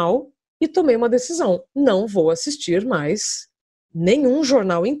muito mal e tomei uma decisão. Não vou assistir mais nenhum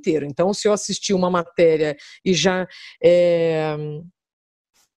jornal inteiro. Então, se eu assistir uma matéria e já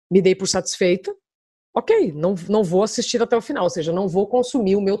me dei por satisfeita, ok, não vou assistir até o final. Ou seja, não vou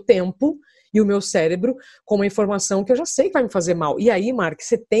consumir o meu tempo e o meu cérebro com uma informação que eu já sei que vai me fazer mal. E aí, Mark,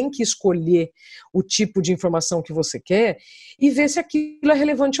 você tem que escolher o tipo de informação que você quer e ver se aquilo é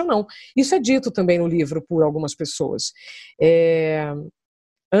relevante ou não. Isso é dito também no livro por algumas pessoas.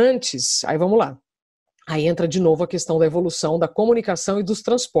 Antes, aí vamos lá. Aí entra de novo a questão da evolução da comunicação e dos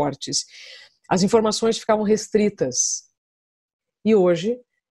transportes. As informações ficavam restritas. E hoje,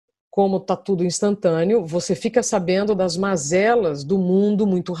 como está tudo instantâneo, você fica sabendo das mazelas do mundo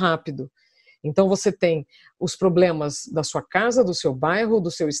muito rápido. Então você tem os problemas da sua casa, do seu bairro, do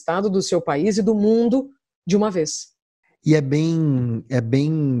seu estado, do seu país e do mundo de uma vez. E é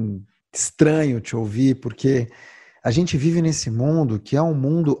bem estranho te ouvir, porque a gente vive nesse mundo que é um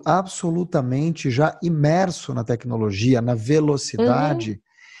mundo absolutamente já imerso na tecnologia, na velocidade,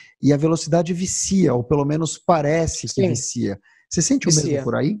 e a velocidade vicia, ou pelo menos parece que vicia. Você sente o mesmo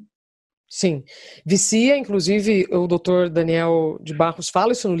por aí? Sim, vicia, inclusive o Dr. Daniel de Barros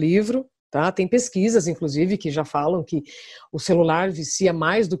fala isso no livro, tá? Tem pesquisas, inclusive, que já falam que o celular vicia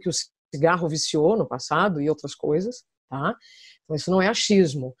mais do que o cigarro viciou no passado e outras coisas, tá? Então isso não é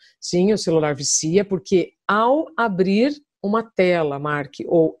achismo. Sim, o celular vicia porque ao abrir uma tela, Mark,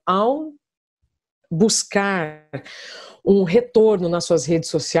 ou ao buscar um retorno nas suas redes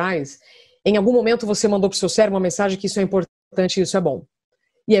sociais, em algum momento você mandou para o seu cérebro uma mensagem que isso é importante e isso é bom.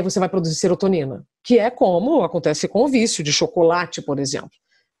 E aí você vai produzir serotonina, que é como acontece com o vício de chocolate, por exemplo,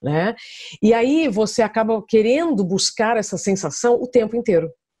 né? E aí você acaba querendo buscar essa sensação o tempo inteiro.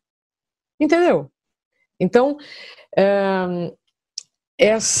 Entendeu? Então,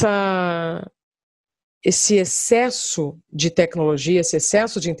 esse excesso de tecnologia, esse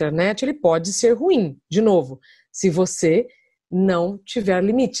excesso de internet, ele pode ser ruim, de novo, se você não tiver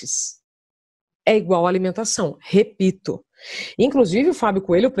limites. É igual à alimentação, repito. Inclusive o Fábio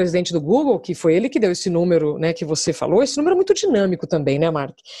Coelho, o presidente do Google, que foi ele que deu esse número, né, que você falou, esse número é muito dinâmico também, né,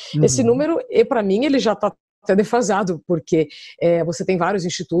 Mark? Esse número, para mim, ele já está até defasado, porque você tem vários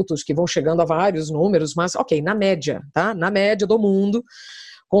institutos que vão chegando a vários números, mas, ok, na média, tá? Na média do mundo,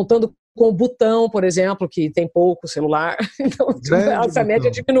 contando com o Butão, por exemplo, que tem pouco celular, então essa média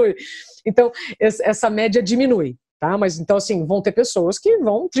diminui. Então, essa média diminui. Tá? Mas então, assim, vão ter pessoas que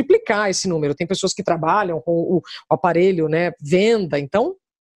vão triplicar esse número. Tem pessoas que trabalham com o aparelho, né, venda. Então,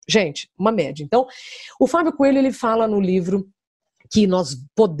 gente, uma média. Então, o Fábio Coelho, ele fala no livro que nós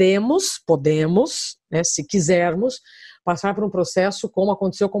podemos, né, se quisermos, passar por um processo como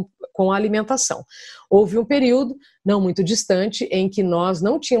aconteceu com a alimentação. Houve um período, não muito distante, em que nós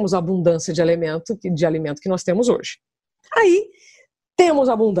não tínhamos a abundância de alimento que nós temos hoje. Aí, temos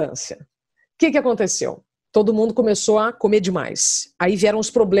abundância. O que aconteceu? Todo mundo começou a comer demais. Aí vieram os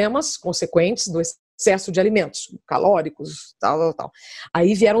problemas consequentes do excesso de alimentos, calóricos, tal.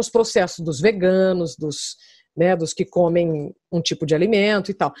 Aí vieram os processos dos veganos, dos que comem um tipo de alimento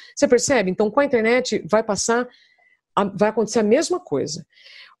e tal. Você percebe? Então, com a internet vai acontecer a mesma coisa.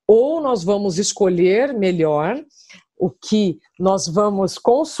 Ou nós vamos escolher melhor o que nós vamos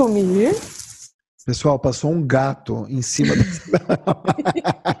consumir. Pessoal, passou um gato em cima do...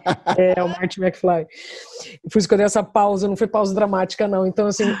 o Marty McFly. Por isso que eu dei essa pausa, não foi pausa dramática, não. Então,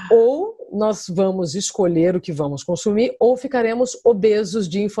 assim, ou nós vamos escolher o que vamos consumir, ou ficaremos obesos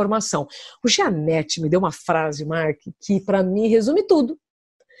de informação. O Gianetti me deu uma frase, Mark, que para mim resume tudo.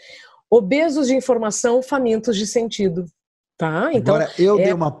 Obesos de informação, famintos de sentido. Tá? Então, agora, eu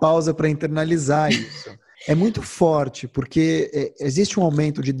dei uma pausa para internalizar isso. É muito forte, porque existe um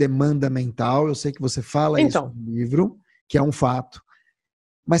aumento de demanda mental, eu sei que você fala isso no livro, que é um fato,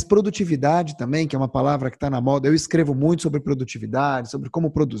 mas produtividade também, que é uma palavra que está na moda, eu escrevo muito sobre produtividade, sobre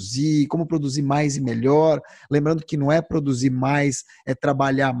como produzir mais e melhor, lembrando que não é produzir mais, é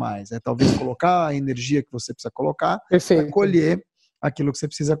trabalhar mais, é talvez colocar a energia que você precisa colocar para colher aquilo que você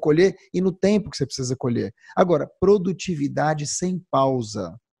precisa colher e no tempo que você precisa colher. Agora, produtividade sem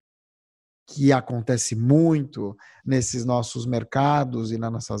pausa, que acontece muito nesses nossos mercados e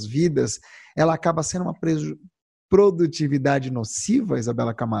nas nossas vidas, ela acaba sendo uma produtividade nociva,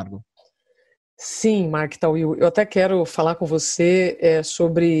 Izabella Camargo? Sim, Mark Tawil, eu até quero falar com você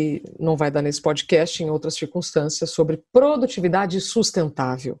sobre, não vai dar nesse podcast, em outras circunstâncias, sobre produtividade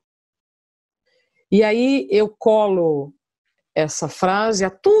sustentável. E aí eu colo essa frase a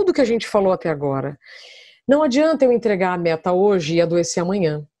tudo que a gente falou até agora. Não adianta eu entregar a meta hoje e adoecer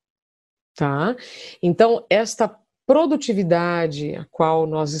amanhã. Tá? Então, esta produtividade a qual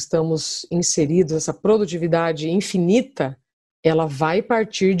nós estamos inseridos, essa produtividade infinita, ela vai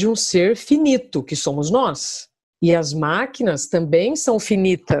partir de um ser finito, que somos nós. E as máquinas também são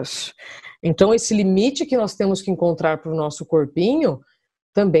finitas. Então, esse limite que nós temos que encontrar para o nosso corpinho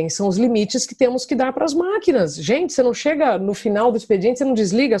também são os limites que temos que dar para as máquinas. Gente, você não chega no final do expediente, você não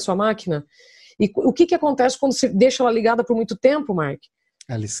desliga a sua máquina. E o que acontece quando você deixa ela ligada por muito tempo, Mark?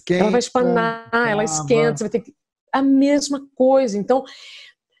 Ela esquenta. Ela vai espanar, ela esquenta, você vai ter que... A mesma coisa. Então,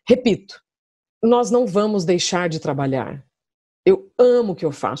 repito, nós não vamos deixar de trabalhar. Eu amo o que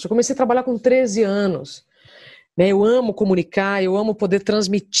eu faço. Eu comecei a trabalhar com 13 anos. Eu amo comunicar, eu amo poder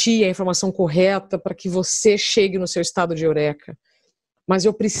transmitir a informação correta para que você chegue no seu estado de eureka. Mas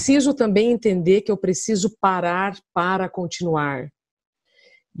eu preciso também entender que eu preciso parar para continuar.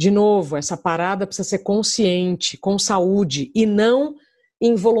 De novo, essa parada precisa ser consciente, com saúde, e não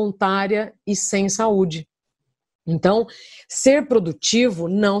involuntária e sem saúde. Então, ser produtivo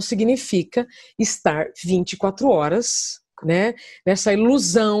não significa estar 24 horas, né, nessa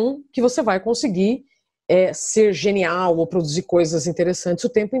ilusão que você vai conseguir ser genial ou produzir coisas interessantes o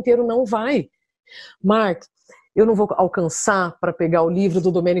tempo inteiro. Não vai. Mark, eu não vou alcançar para pegar o livro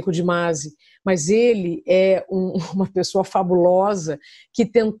do Domenico de Masi, mas ele é uma pessoa fabulosa que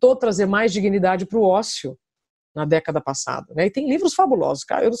tentou trazer mais dignidade para o ócio na década passada, né? E tem livros fabulosos,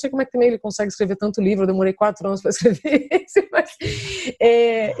 cara. Eu não sei como é que também ele consegue escrever tanto livro. Eu demorei 4 anos para escrever esse, mas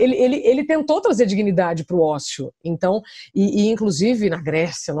ele tentou trazer dignidade para o ócio. Então, e inclusive na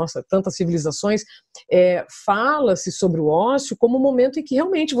Grécia, nossa, tantas civilizações, fala-se sobre o ócio como um momento em que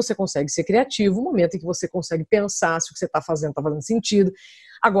realmente você consegue ser criativo, um momento em que você consegue pensar se o que você está fazendo sentido.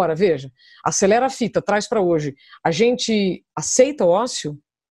 Agora, veja, acelera a fita, traz para hoje. A gente aceita o ócio?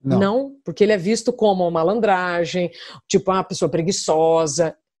 Não, porque ele é visto como uma malandragem, tipo, uma pessoa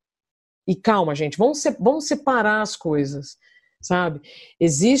preguiçosa. E calma, gente, vamos separar as coisas, sabe?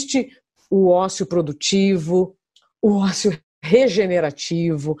 Existe o ócio produtivo, o ócio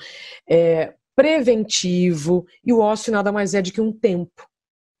regenerativo, preventivo, e o ócio nada mais é do que um tempo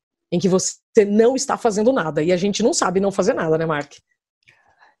em que você não está fazendo nada. E a gente não sabe não fazer nada, né, Mark?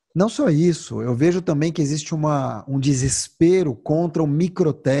 Não só isso, eu vejo também que existe um desespero contra o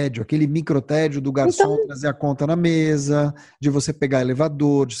microtédio, aquele microtédio do garçom trazer a conta na mesa, de você pegar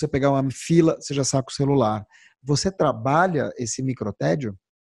elevador, de você pegar uma fila, você já saca o celular. Você trabalha esse microtédio?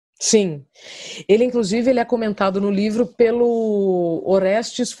 Sim. Ele, inclusive, ele é comentado no livro pelo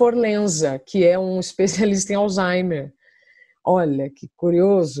Orestes Forlenza, que é um especialista em Alzheimer. Olha, que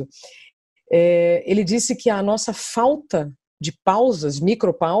curioso. Ele disse que a nossa falta de pausas,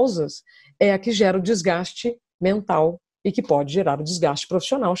 micropausas, é a que gera o desgaste mental e que pode gerar o desgaste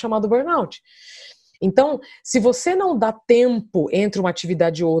profissional chamado burnout. Então, se você não dá tempo entre uma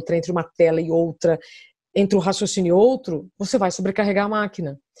atividade e outra, entre uma tela e outra, entre um raciocínio e outro, você vai sobrecarregar a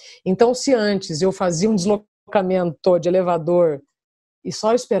máquina. Então, se antes eu fazia um deslocamento de elevador e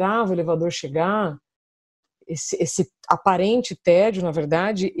só esperava o elevador chegar, esse aparente tédio, na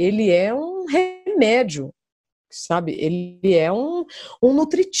verdade, ele é um remédio, sabe? Ele é um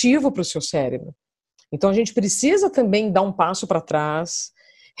nutritivo para o seu cérebro. Então a gente precisa também dar um passo para trás,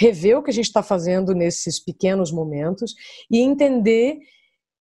 rever o que a gente está fazendo nesses pequenos momentos e entender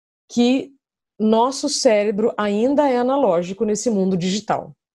que nosso cérebro ainda é analógico nesse mundo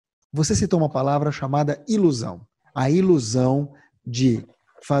digital. Você citou uma palavra chamada ilusão. A ilusão de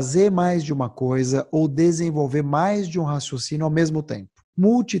fazer mais de uma coisa ou desenvolver mais de um raciocínio ao mesmo tempo.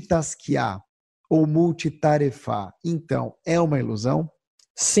 Multitasquear ou multitarefar, então, é uma ilusão?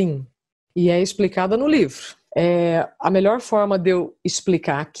 Sim, e é explicada no livro. A melhor forma de eu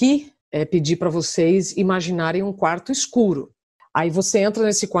explicar aqui é pedir para vocês imaginarem um quarto escuro. Aí você entra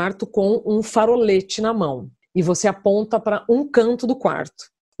nesse quarto com um farolete na mão e você aponta para um canto do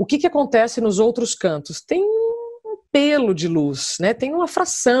quarto. O que acontece nos outros cantos? Tem um pelo de luz, né? Tem uma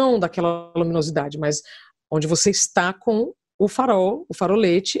fração daquela luminosidade, mas onde você está com o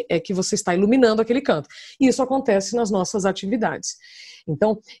farolete é que você está iluminando aquele canto. E isso acontece nas nossas atividades.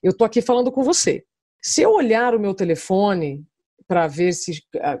 Então, eu estou aqui falando com você. Se eu olhar o meu telefone para ver se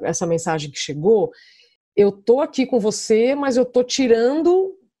essa mensagem que chegou, eu estou aqui com você, mas eu estou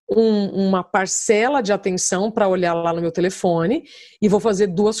tirando uma parcela de atenção para olhar lá no meu telefone e vou fazer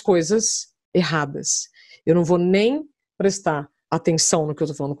 2 coisas erradas. Eu não vou nem prestar atenção no que eu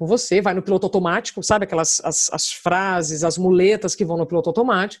estou falando com você, vai no piloto automático, sabe aquelas as frases, as muletas que vão no piloto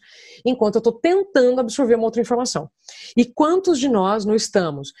automático, enquanto eu estou tentando absorver uma outra informação. E quantos de nós não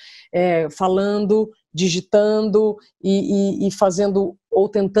estamos falando, digitando e fazendo ou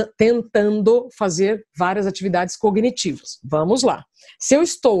tentando fazer várias atividades cognitivas. Vamos lá. Se eu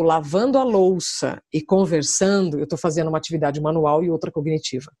estou lavando a louça e conversando, eu estou fazendo uma atividade manual e outra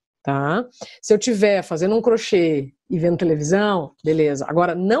cognitiva. Tá? Se eu estiver fazendo um crochê e vendo televisão, beleza.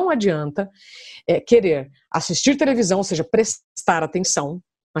 Agora, não adianta querer assistir televisão, ou seja, prestar atenção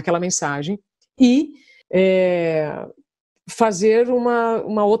naquela mensagem e fazer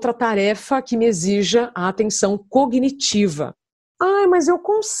uma outra tarefa que me exija a atenção cognitiva. Ah, mas eu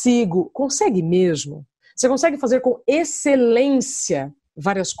consigo. Consegue mesmo? Você consegue fazer com excelência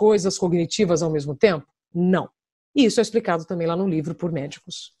várias coisas cognitivas ao mesmo tempo? Não. E isso é explicado também lá no livro por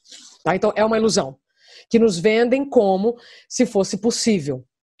médicos. Tá? Então, é uma ilusão que nos vendem como se fosse possível.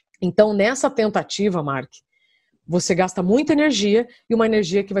 Então, nessa tentativa, Mark, você gasta muita energia e uma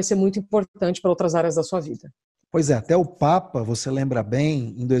energia que vai ser muito importante para outras áreas da sua vida. Pois é, até o Papa, você lembra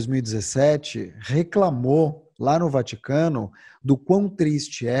bem, em 2017, reclamou lá no Vaticano do quão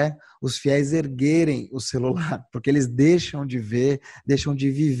triste é os fiéis erguerem o celular, porque eles deixam de ver, deixam de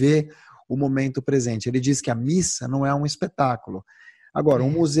viver o momento presente. Ele diz que a missa não é um espetáculo. Agora, um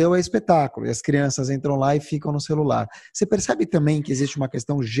museu é espetáculo, e as crianças entram lá e ficam no celular. Você percebe também que existe uma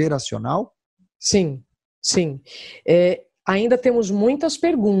questão geracional? Sim, sim. Ainda temos muitas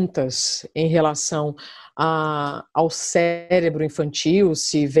perguntas em relação ao cérebro infantil,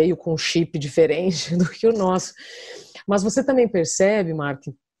 se veio com um chip diferente do que o nosso. Mas você também percebe, Mark,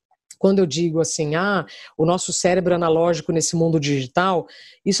 quando eu digo assim, o nosso cérebro analógico nesse mundo digital,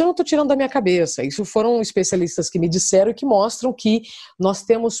 isso eu não estou tirando da minha cabeça, isso foram especialistas que me disseram e que mostram que nós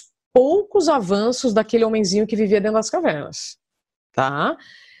temos poucos avanços daquele homenzinho que vivia dentro das cavernas, tá?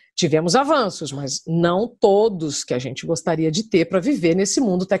 Tivemos avanços, mas não todos que a gente gostaria de ter para viver nesse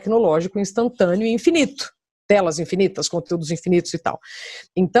mundo tecnológico instantâneo e infinito, telas infinitas, conteúdos infinitos e tal.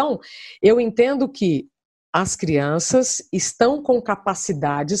 Então, eu entendo que as crianças estão com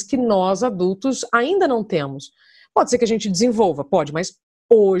capacidades que nós, adultos, ainda não temos. Pode ser que a gente desenvolva, pode, mas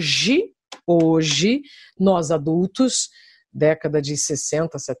hoje, nós adultos, década de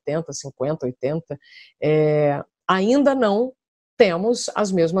 60, 70, 50, 80, ainda não temos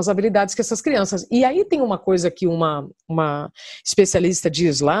as mesmas habilidades que essas crianças. E aí tem uma coisa que uma especialista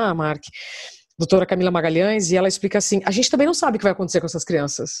diz lá, Mark, doutora Camila Magalhães, e ela explica assim, a gente também não sabe o que vai acontecer com essas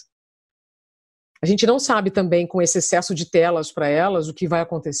crianças. A gente não sabe também, com esse excesso de telas para elas, o que vai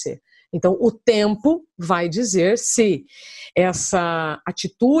acontecer. Então, o tempo vai dizer se essa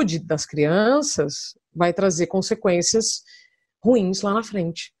atitude das crianças vai trazer consequências ruins lá na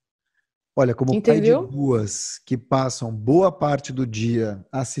frente. Olha, como Entendeu? pai de duas que passam boa parte do dia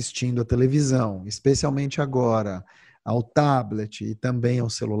assistindo a televisão, especialmente agora, ao tablet e também ao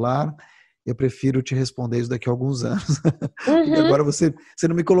celular, eu prefiro te responder isso daqui a alguns anos. Porque agora você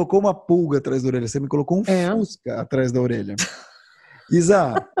não me colocou uma pulga atrás da orelha, você me colocou um fusca atrás da orelha.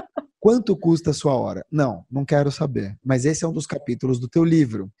 Isa, quanto custa a sua hora? Não quero saber. Mas esse é um dos capítulos do teu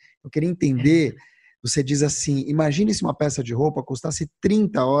livro. Eu queria entender, você diz assim, imagine se uma peça de roupa custasse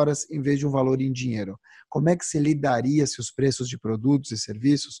 30 horas em vez de um valor em dinheiro. Como é que você lidaria se os preços de produtos e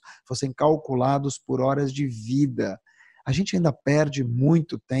serviços fossem calculados por horas de vida? A gente ainda perde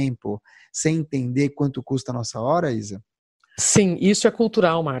muito tempo sem entender quanto custa a nossa hora, Isa? Sim, isso é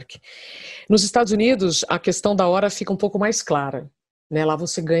cultural, Mark. Nos Estados Unidos, a questão da hora fica um pouco mais clara, né? Lá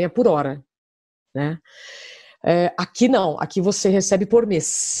você ganha por hora, né? Aqui não, aqui você recebe por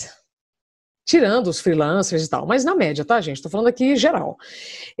mês. Tirando os freelancers e tal, mas na média, tá, gente? Estou falando aqui geral.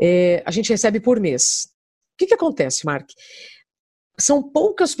 A gente recebe por mês. O que acontece, Mark? São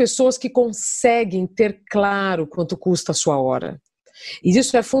poucas pessoas que conseguem ter claro quanto custa a sua hora. E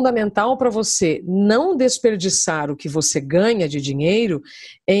isso é fundamental para você não desperdiçar o que você ganha de dinheiro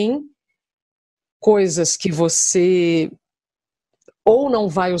em coisas que você ou não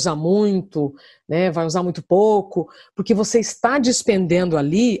vai usar muito, né, vai usar muito pouco, porque você está despendendo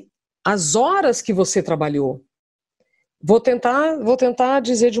ali as horas que você trabalhou. Vou tentar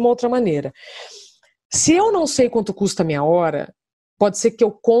dizer de uma outra maneira. Se eu não sei quanto custa a minha hora, pode ser que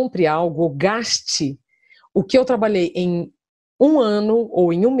eu compre algo ou gaste o que eu trabalhei em um ano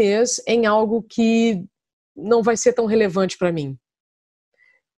ou em um mês em algo que não vai ser tão relevante para mim.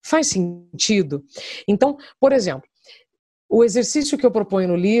 Faz sentido? Então, por exemplo, o exercício que eu proponho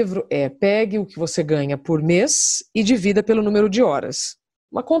no livro é pegue o que você ganha por mês e divida pelo número de horas.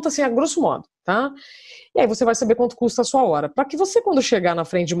 Uma conta assim, a grosso modo, tá? E aí você vai saber quanto custa a sua hora. Para que você, quando chegar na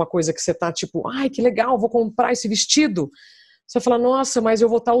frente de uma coisa que você tá tipo, ai, que legal, vou comprar esse vestido, você vai falar, nossa, mas eu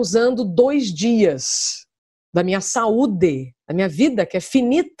vou estar usando 2 dias da minha saúde, da minha vida, que é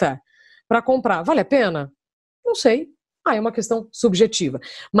finita, para comprar. Vale a pena? Não sei. É uma questão subjetiva.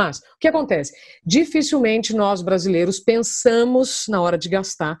 Mas, o que acontece? Dificilmente nós brasileiros pensamos, na hora de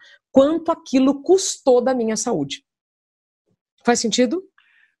gastar, quanto aquilo custou da minha saúde. Faz sentido?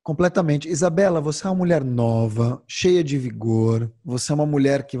 Completamente. Izabella, você é uma mulher nova, cheia de vigor, você é uma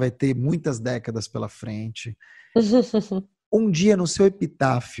mulher que vai ter muitas décadas pela frente. Um dia no seu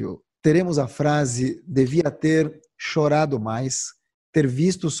epitáfio teremos a frase: devia ter chorado mais, ter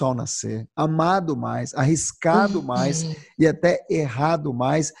visto o sol nascer, amado mais, arriscado mais e até errado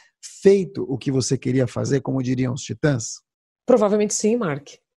mais, feito o que você queria fazer, como diriam os titãs? Provavelmente sim, Mark.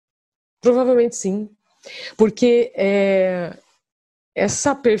 Provavelmente sim. Porque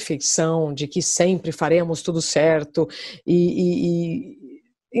essa perfeição de que sempre faremos tudo certo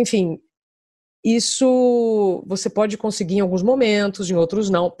enfim, isso você pode conseguir em alguns momentos, em outros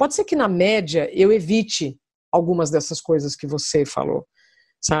não. Pode ser que na média eu evite algumas dessas coisas que você falou,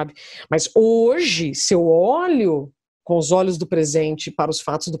 sabe? Mas hoje, se eu olho com os olhos do presente para os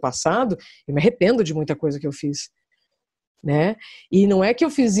fatos do passado, eu me arrependo de muita coisa que eu fiz. Né? E não é que eu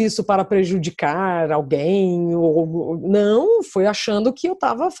fiz isso para prejudicar alguém, não, foi achando que eu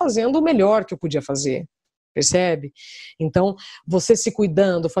estava fazendo o melhor que eu podia fazer, percebe? Então, você se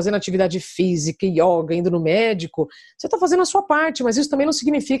cuidando, fazendo atividade física, yoga, indo no médico, você está fazendo a sua parte, mas isso também não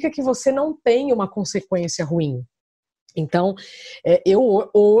significa que você não tenha uma consequência ruim. Então, eu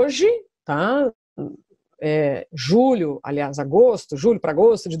hoje, tá? Julho para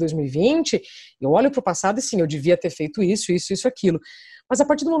agosto de 2020, eu olho para o passado e sim, eu devia ter feito isso, aquilo. Mas a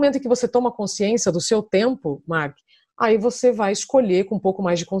partir do momento em que você toma consciência do seu tempo, Mark, aí você vai escolher com um pouco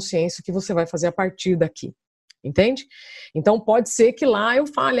mais de consciência o que você vai fazer a partir daqui. Entende? Então pode ser que lá eu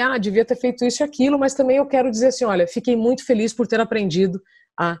fale, devia ter feito isso e aquilo, mas também eu quero dizer assim, olha, fiquei muito feliz por ter aprendido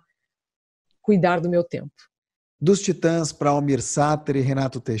a cuidar do meu tempo. Dos Titãs para Almir Sater e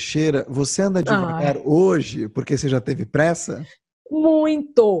Renato Teixeira, você anda devagar hoje porque você já teve pressa?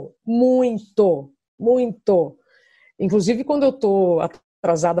 Muito. Inclusive quando eu estou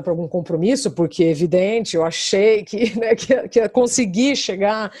atrasada para algum compromisso, porque é evidente, eu achei que, né, que ia conseguir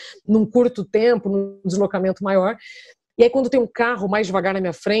chegar num curto tempo, num deslocamento maior, e aí quando tem um carro mais devagar na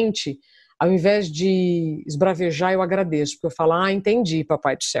minha frente, ao invés de esbravejar, eu agradeço, porque eu falo, entendi,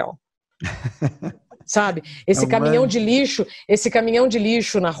 papai do céu. Sabe? Esse caminhão de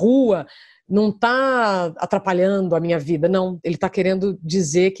lixo na rua não está atrapalhando a minha vida, não. Ele está querendo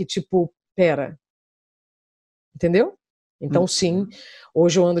dizer que, tipo, pera. Entendeu? Então, sim,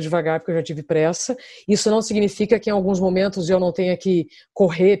 hoje eu ando devagar porque eu já tive pressa. Isso não significa que em alguns momentos eu não tenha que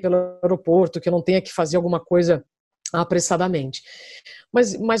correr pelo aeroporto, que eu não tenha que fazer alguma coisa apressadamente.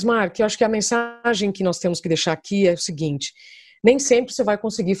 Mas Mark, eu acho que a mensagem que nós temos que deixar aqui é o seguinte: nem sempre você vai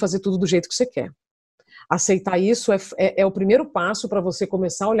conseguir fazer tudo do jeito que você quer. Aceitar isso é o primeiro passo para você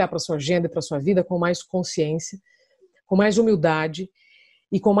começar a olhar para a sua agenda e para a sua vida com mais consciência, com mais humildade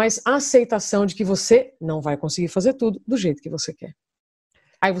e com mais aceitação de que você não vai conseguir fazer tudo do jeito que você quer.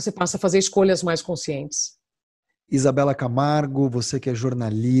 Aí você passa a fazer escolhas mais conscientes. Izabella Camargo, você que é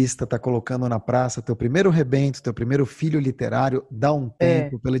jornalista, está colocando na praça teu primeiro rebento, teu primeiro filho literário, Dá um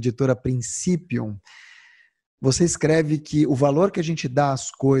Tempo, pela editora Principium. Você escreve que o valor que a gente dá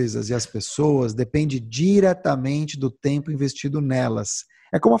às coisas e às pessoas depende diretamente do tempo investido nelas.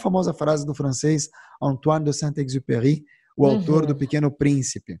 É como a famosa frase do francês Antoine de Saint-Exupéry, o autor do Pequeno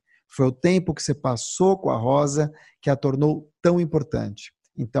Príncipe. Foi o tempo que você passou com a Rosa que a tornou tão importante.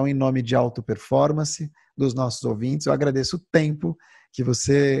 Então, em nome de alta performance dos nossos ouvintes, eu agradeço o tempo que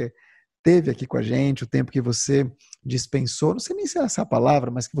você teve aqui com a gente, o tempo que você dispensou, não sei nem se é essa a palavra,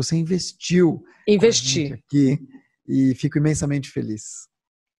 mas que você investiu aqui, e fico imensamente feliz.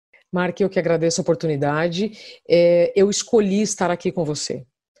 Mark, eu que agradeço a oportunidade. Eu escolhi estar aqui com você.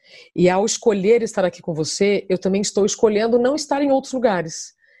 E ao escolher estar aqui com você, eu também estou escolhendo não estar em outros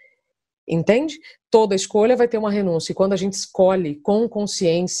lugares. Entende? Toda escolha vai ter uma renúncia. E quando a gente escolhe com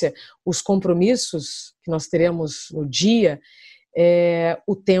consciência os compromissos que nós teremos no dia,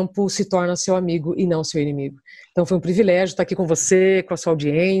 o tempo se torna seu amigo e não seu inimigo. Então foi um privilégio estar aqui com você, com a sua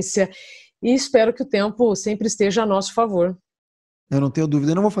audiência, e espero que o tempo sempre esteja a nosso favor. Eu não tenho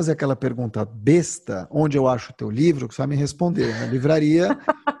dúvida, eu não vou fazer aquela pergunta besta, onde eu acho o teu livro, que você vai me responder, na livraria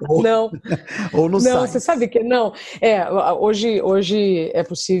não, ou no não, site. Você sabe que não. Hoje é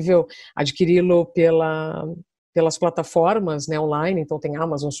possível adquiri-lo pelas plataformas, né, online, então tem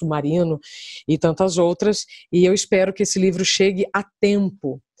Amazon, Submarino e tantas outras, e eu espero que esse livro chegue a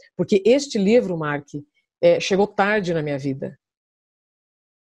tempo, porque este livro, Mark, chegou tarde na minha vida.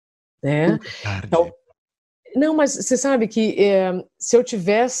 Né? Tarde. Então, não, mas você sabe que se eu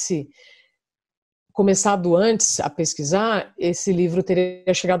tivesse começado antes a pesquisar, esse livro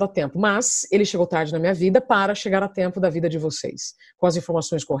teria chegado a tempo. Mas ele chegou tarde na minha vida para chegar a tempo da vida de vocês, com as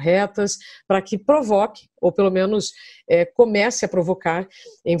informações corretas, para que provoque, ou pelo menos comece a provocar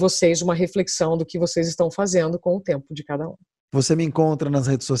em vocês uma reflexão do que vocês estão fazendo com o tempo de cada um. Você me encontra nas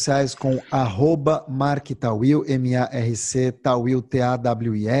redes sociais com @marctawil, M-A-R-C, Tawil,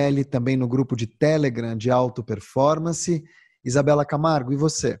 T-A-W-I-L, também no grupo de Telegram de Alto Performance. Izabella Camargo, e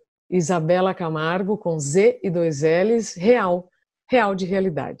você? Izabella Camargo, com Z e 2 L's, real de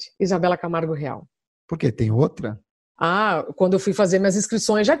realidade. Izabella Camargo real. Por quê? Tem outra? Quando eu fui fazer minhas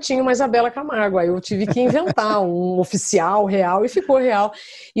inscrições já tinha uma Izabella Camargo, aí eu tive que inventar um oficial real e ficou real.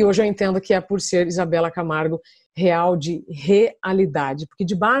 E hoje eu entendo que é por ser Izabella Camargo real de realidade, porque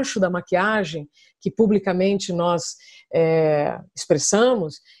debaixo da maquiagem que publicamente nós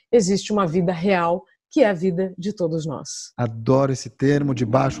expressamos, existe uma vida real, que é a vida de todos nós. Adoro esse termo,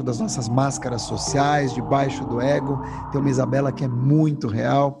 debaixo das nossas máscaras sociais, debaixo do ego, tem uma Izabella que é muito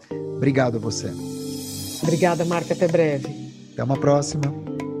real. Obrigado a você. Obrigada, Marca, até breve. Até uma próxima.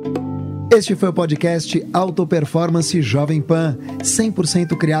 Este foi o podcast Alto Performance Jovem Pan,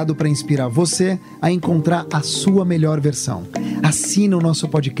 100% criado para inspirar você a encontrar a sua melhor versão. Assina o nosso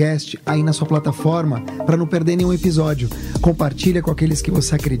podcast aí na sua plataforma para não perder nenhum episódio. Compartilha com aqueles que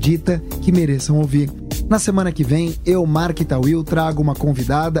você acredita que mereçam ouvir. Na semana que vem, eu, Mark Tawil, trago uma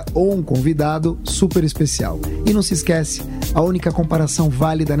convidada ou um convidado super especial. E não se esquece, a única comparação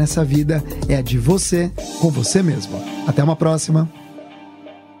válida nessa vida é a de você com você mesmo. Até uma próxima.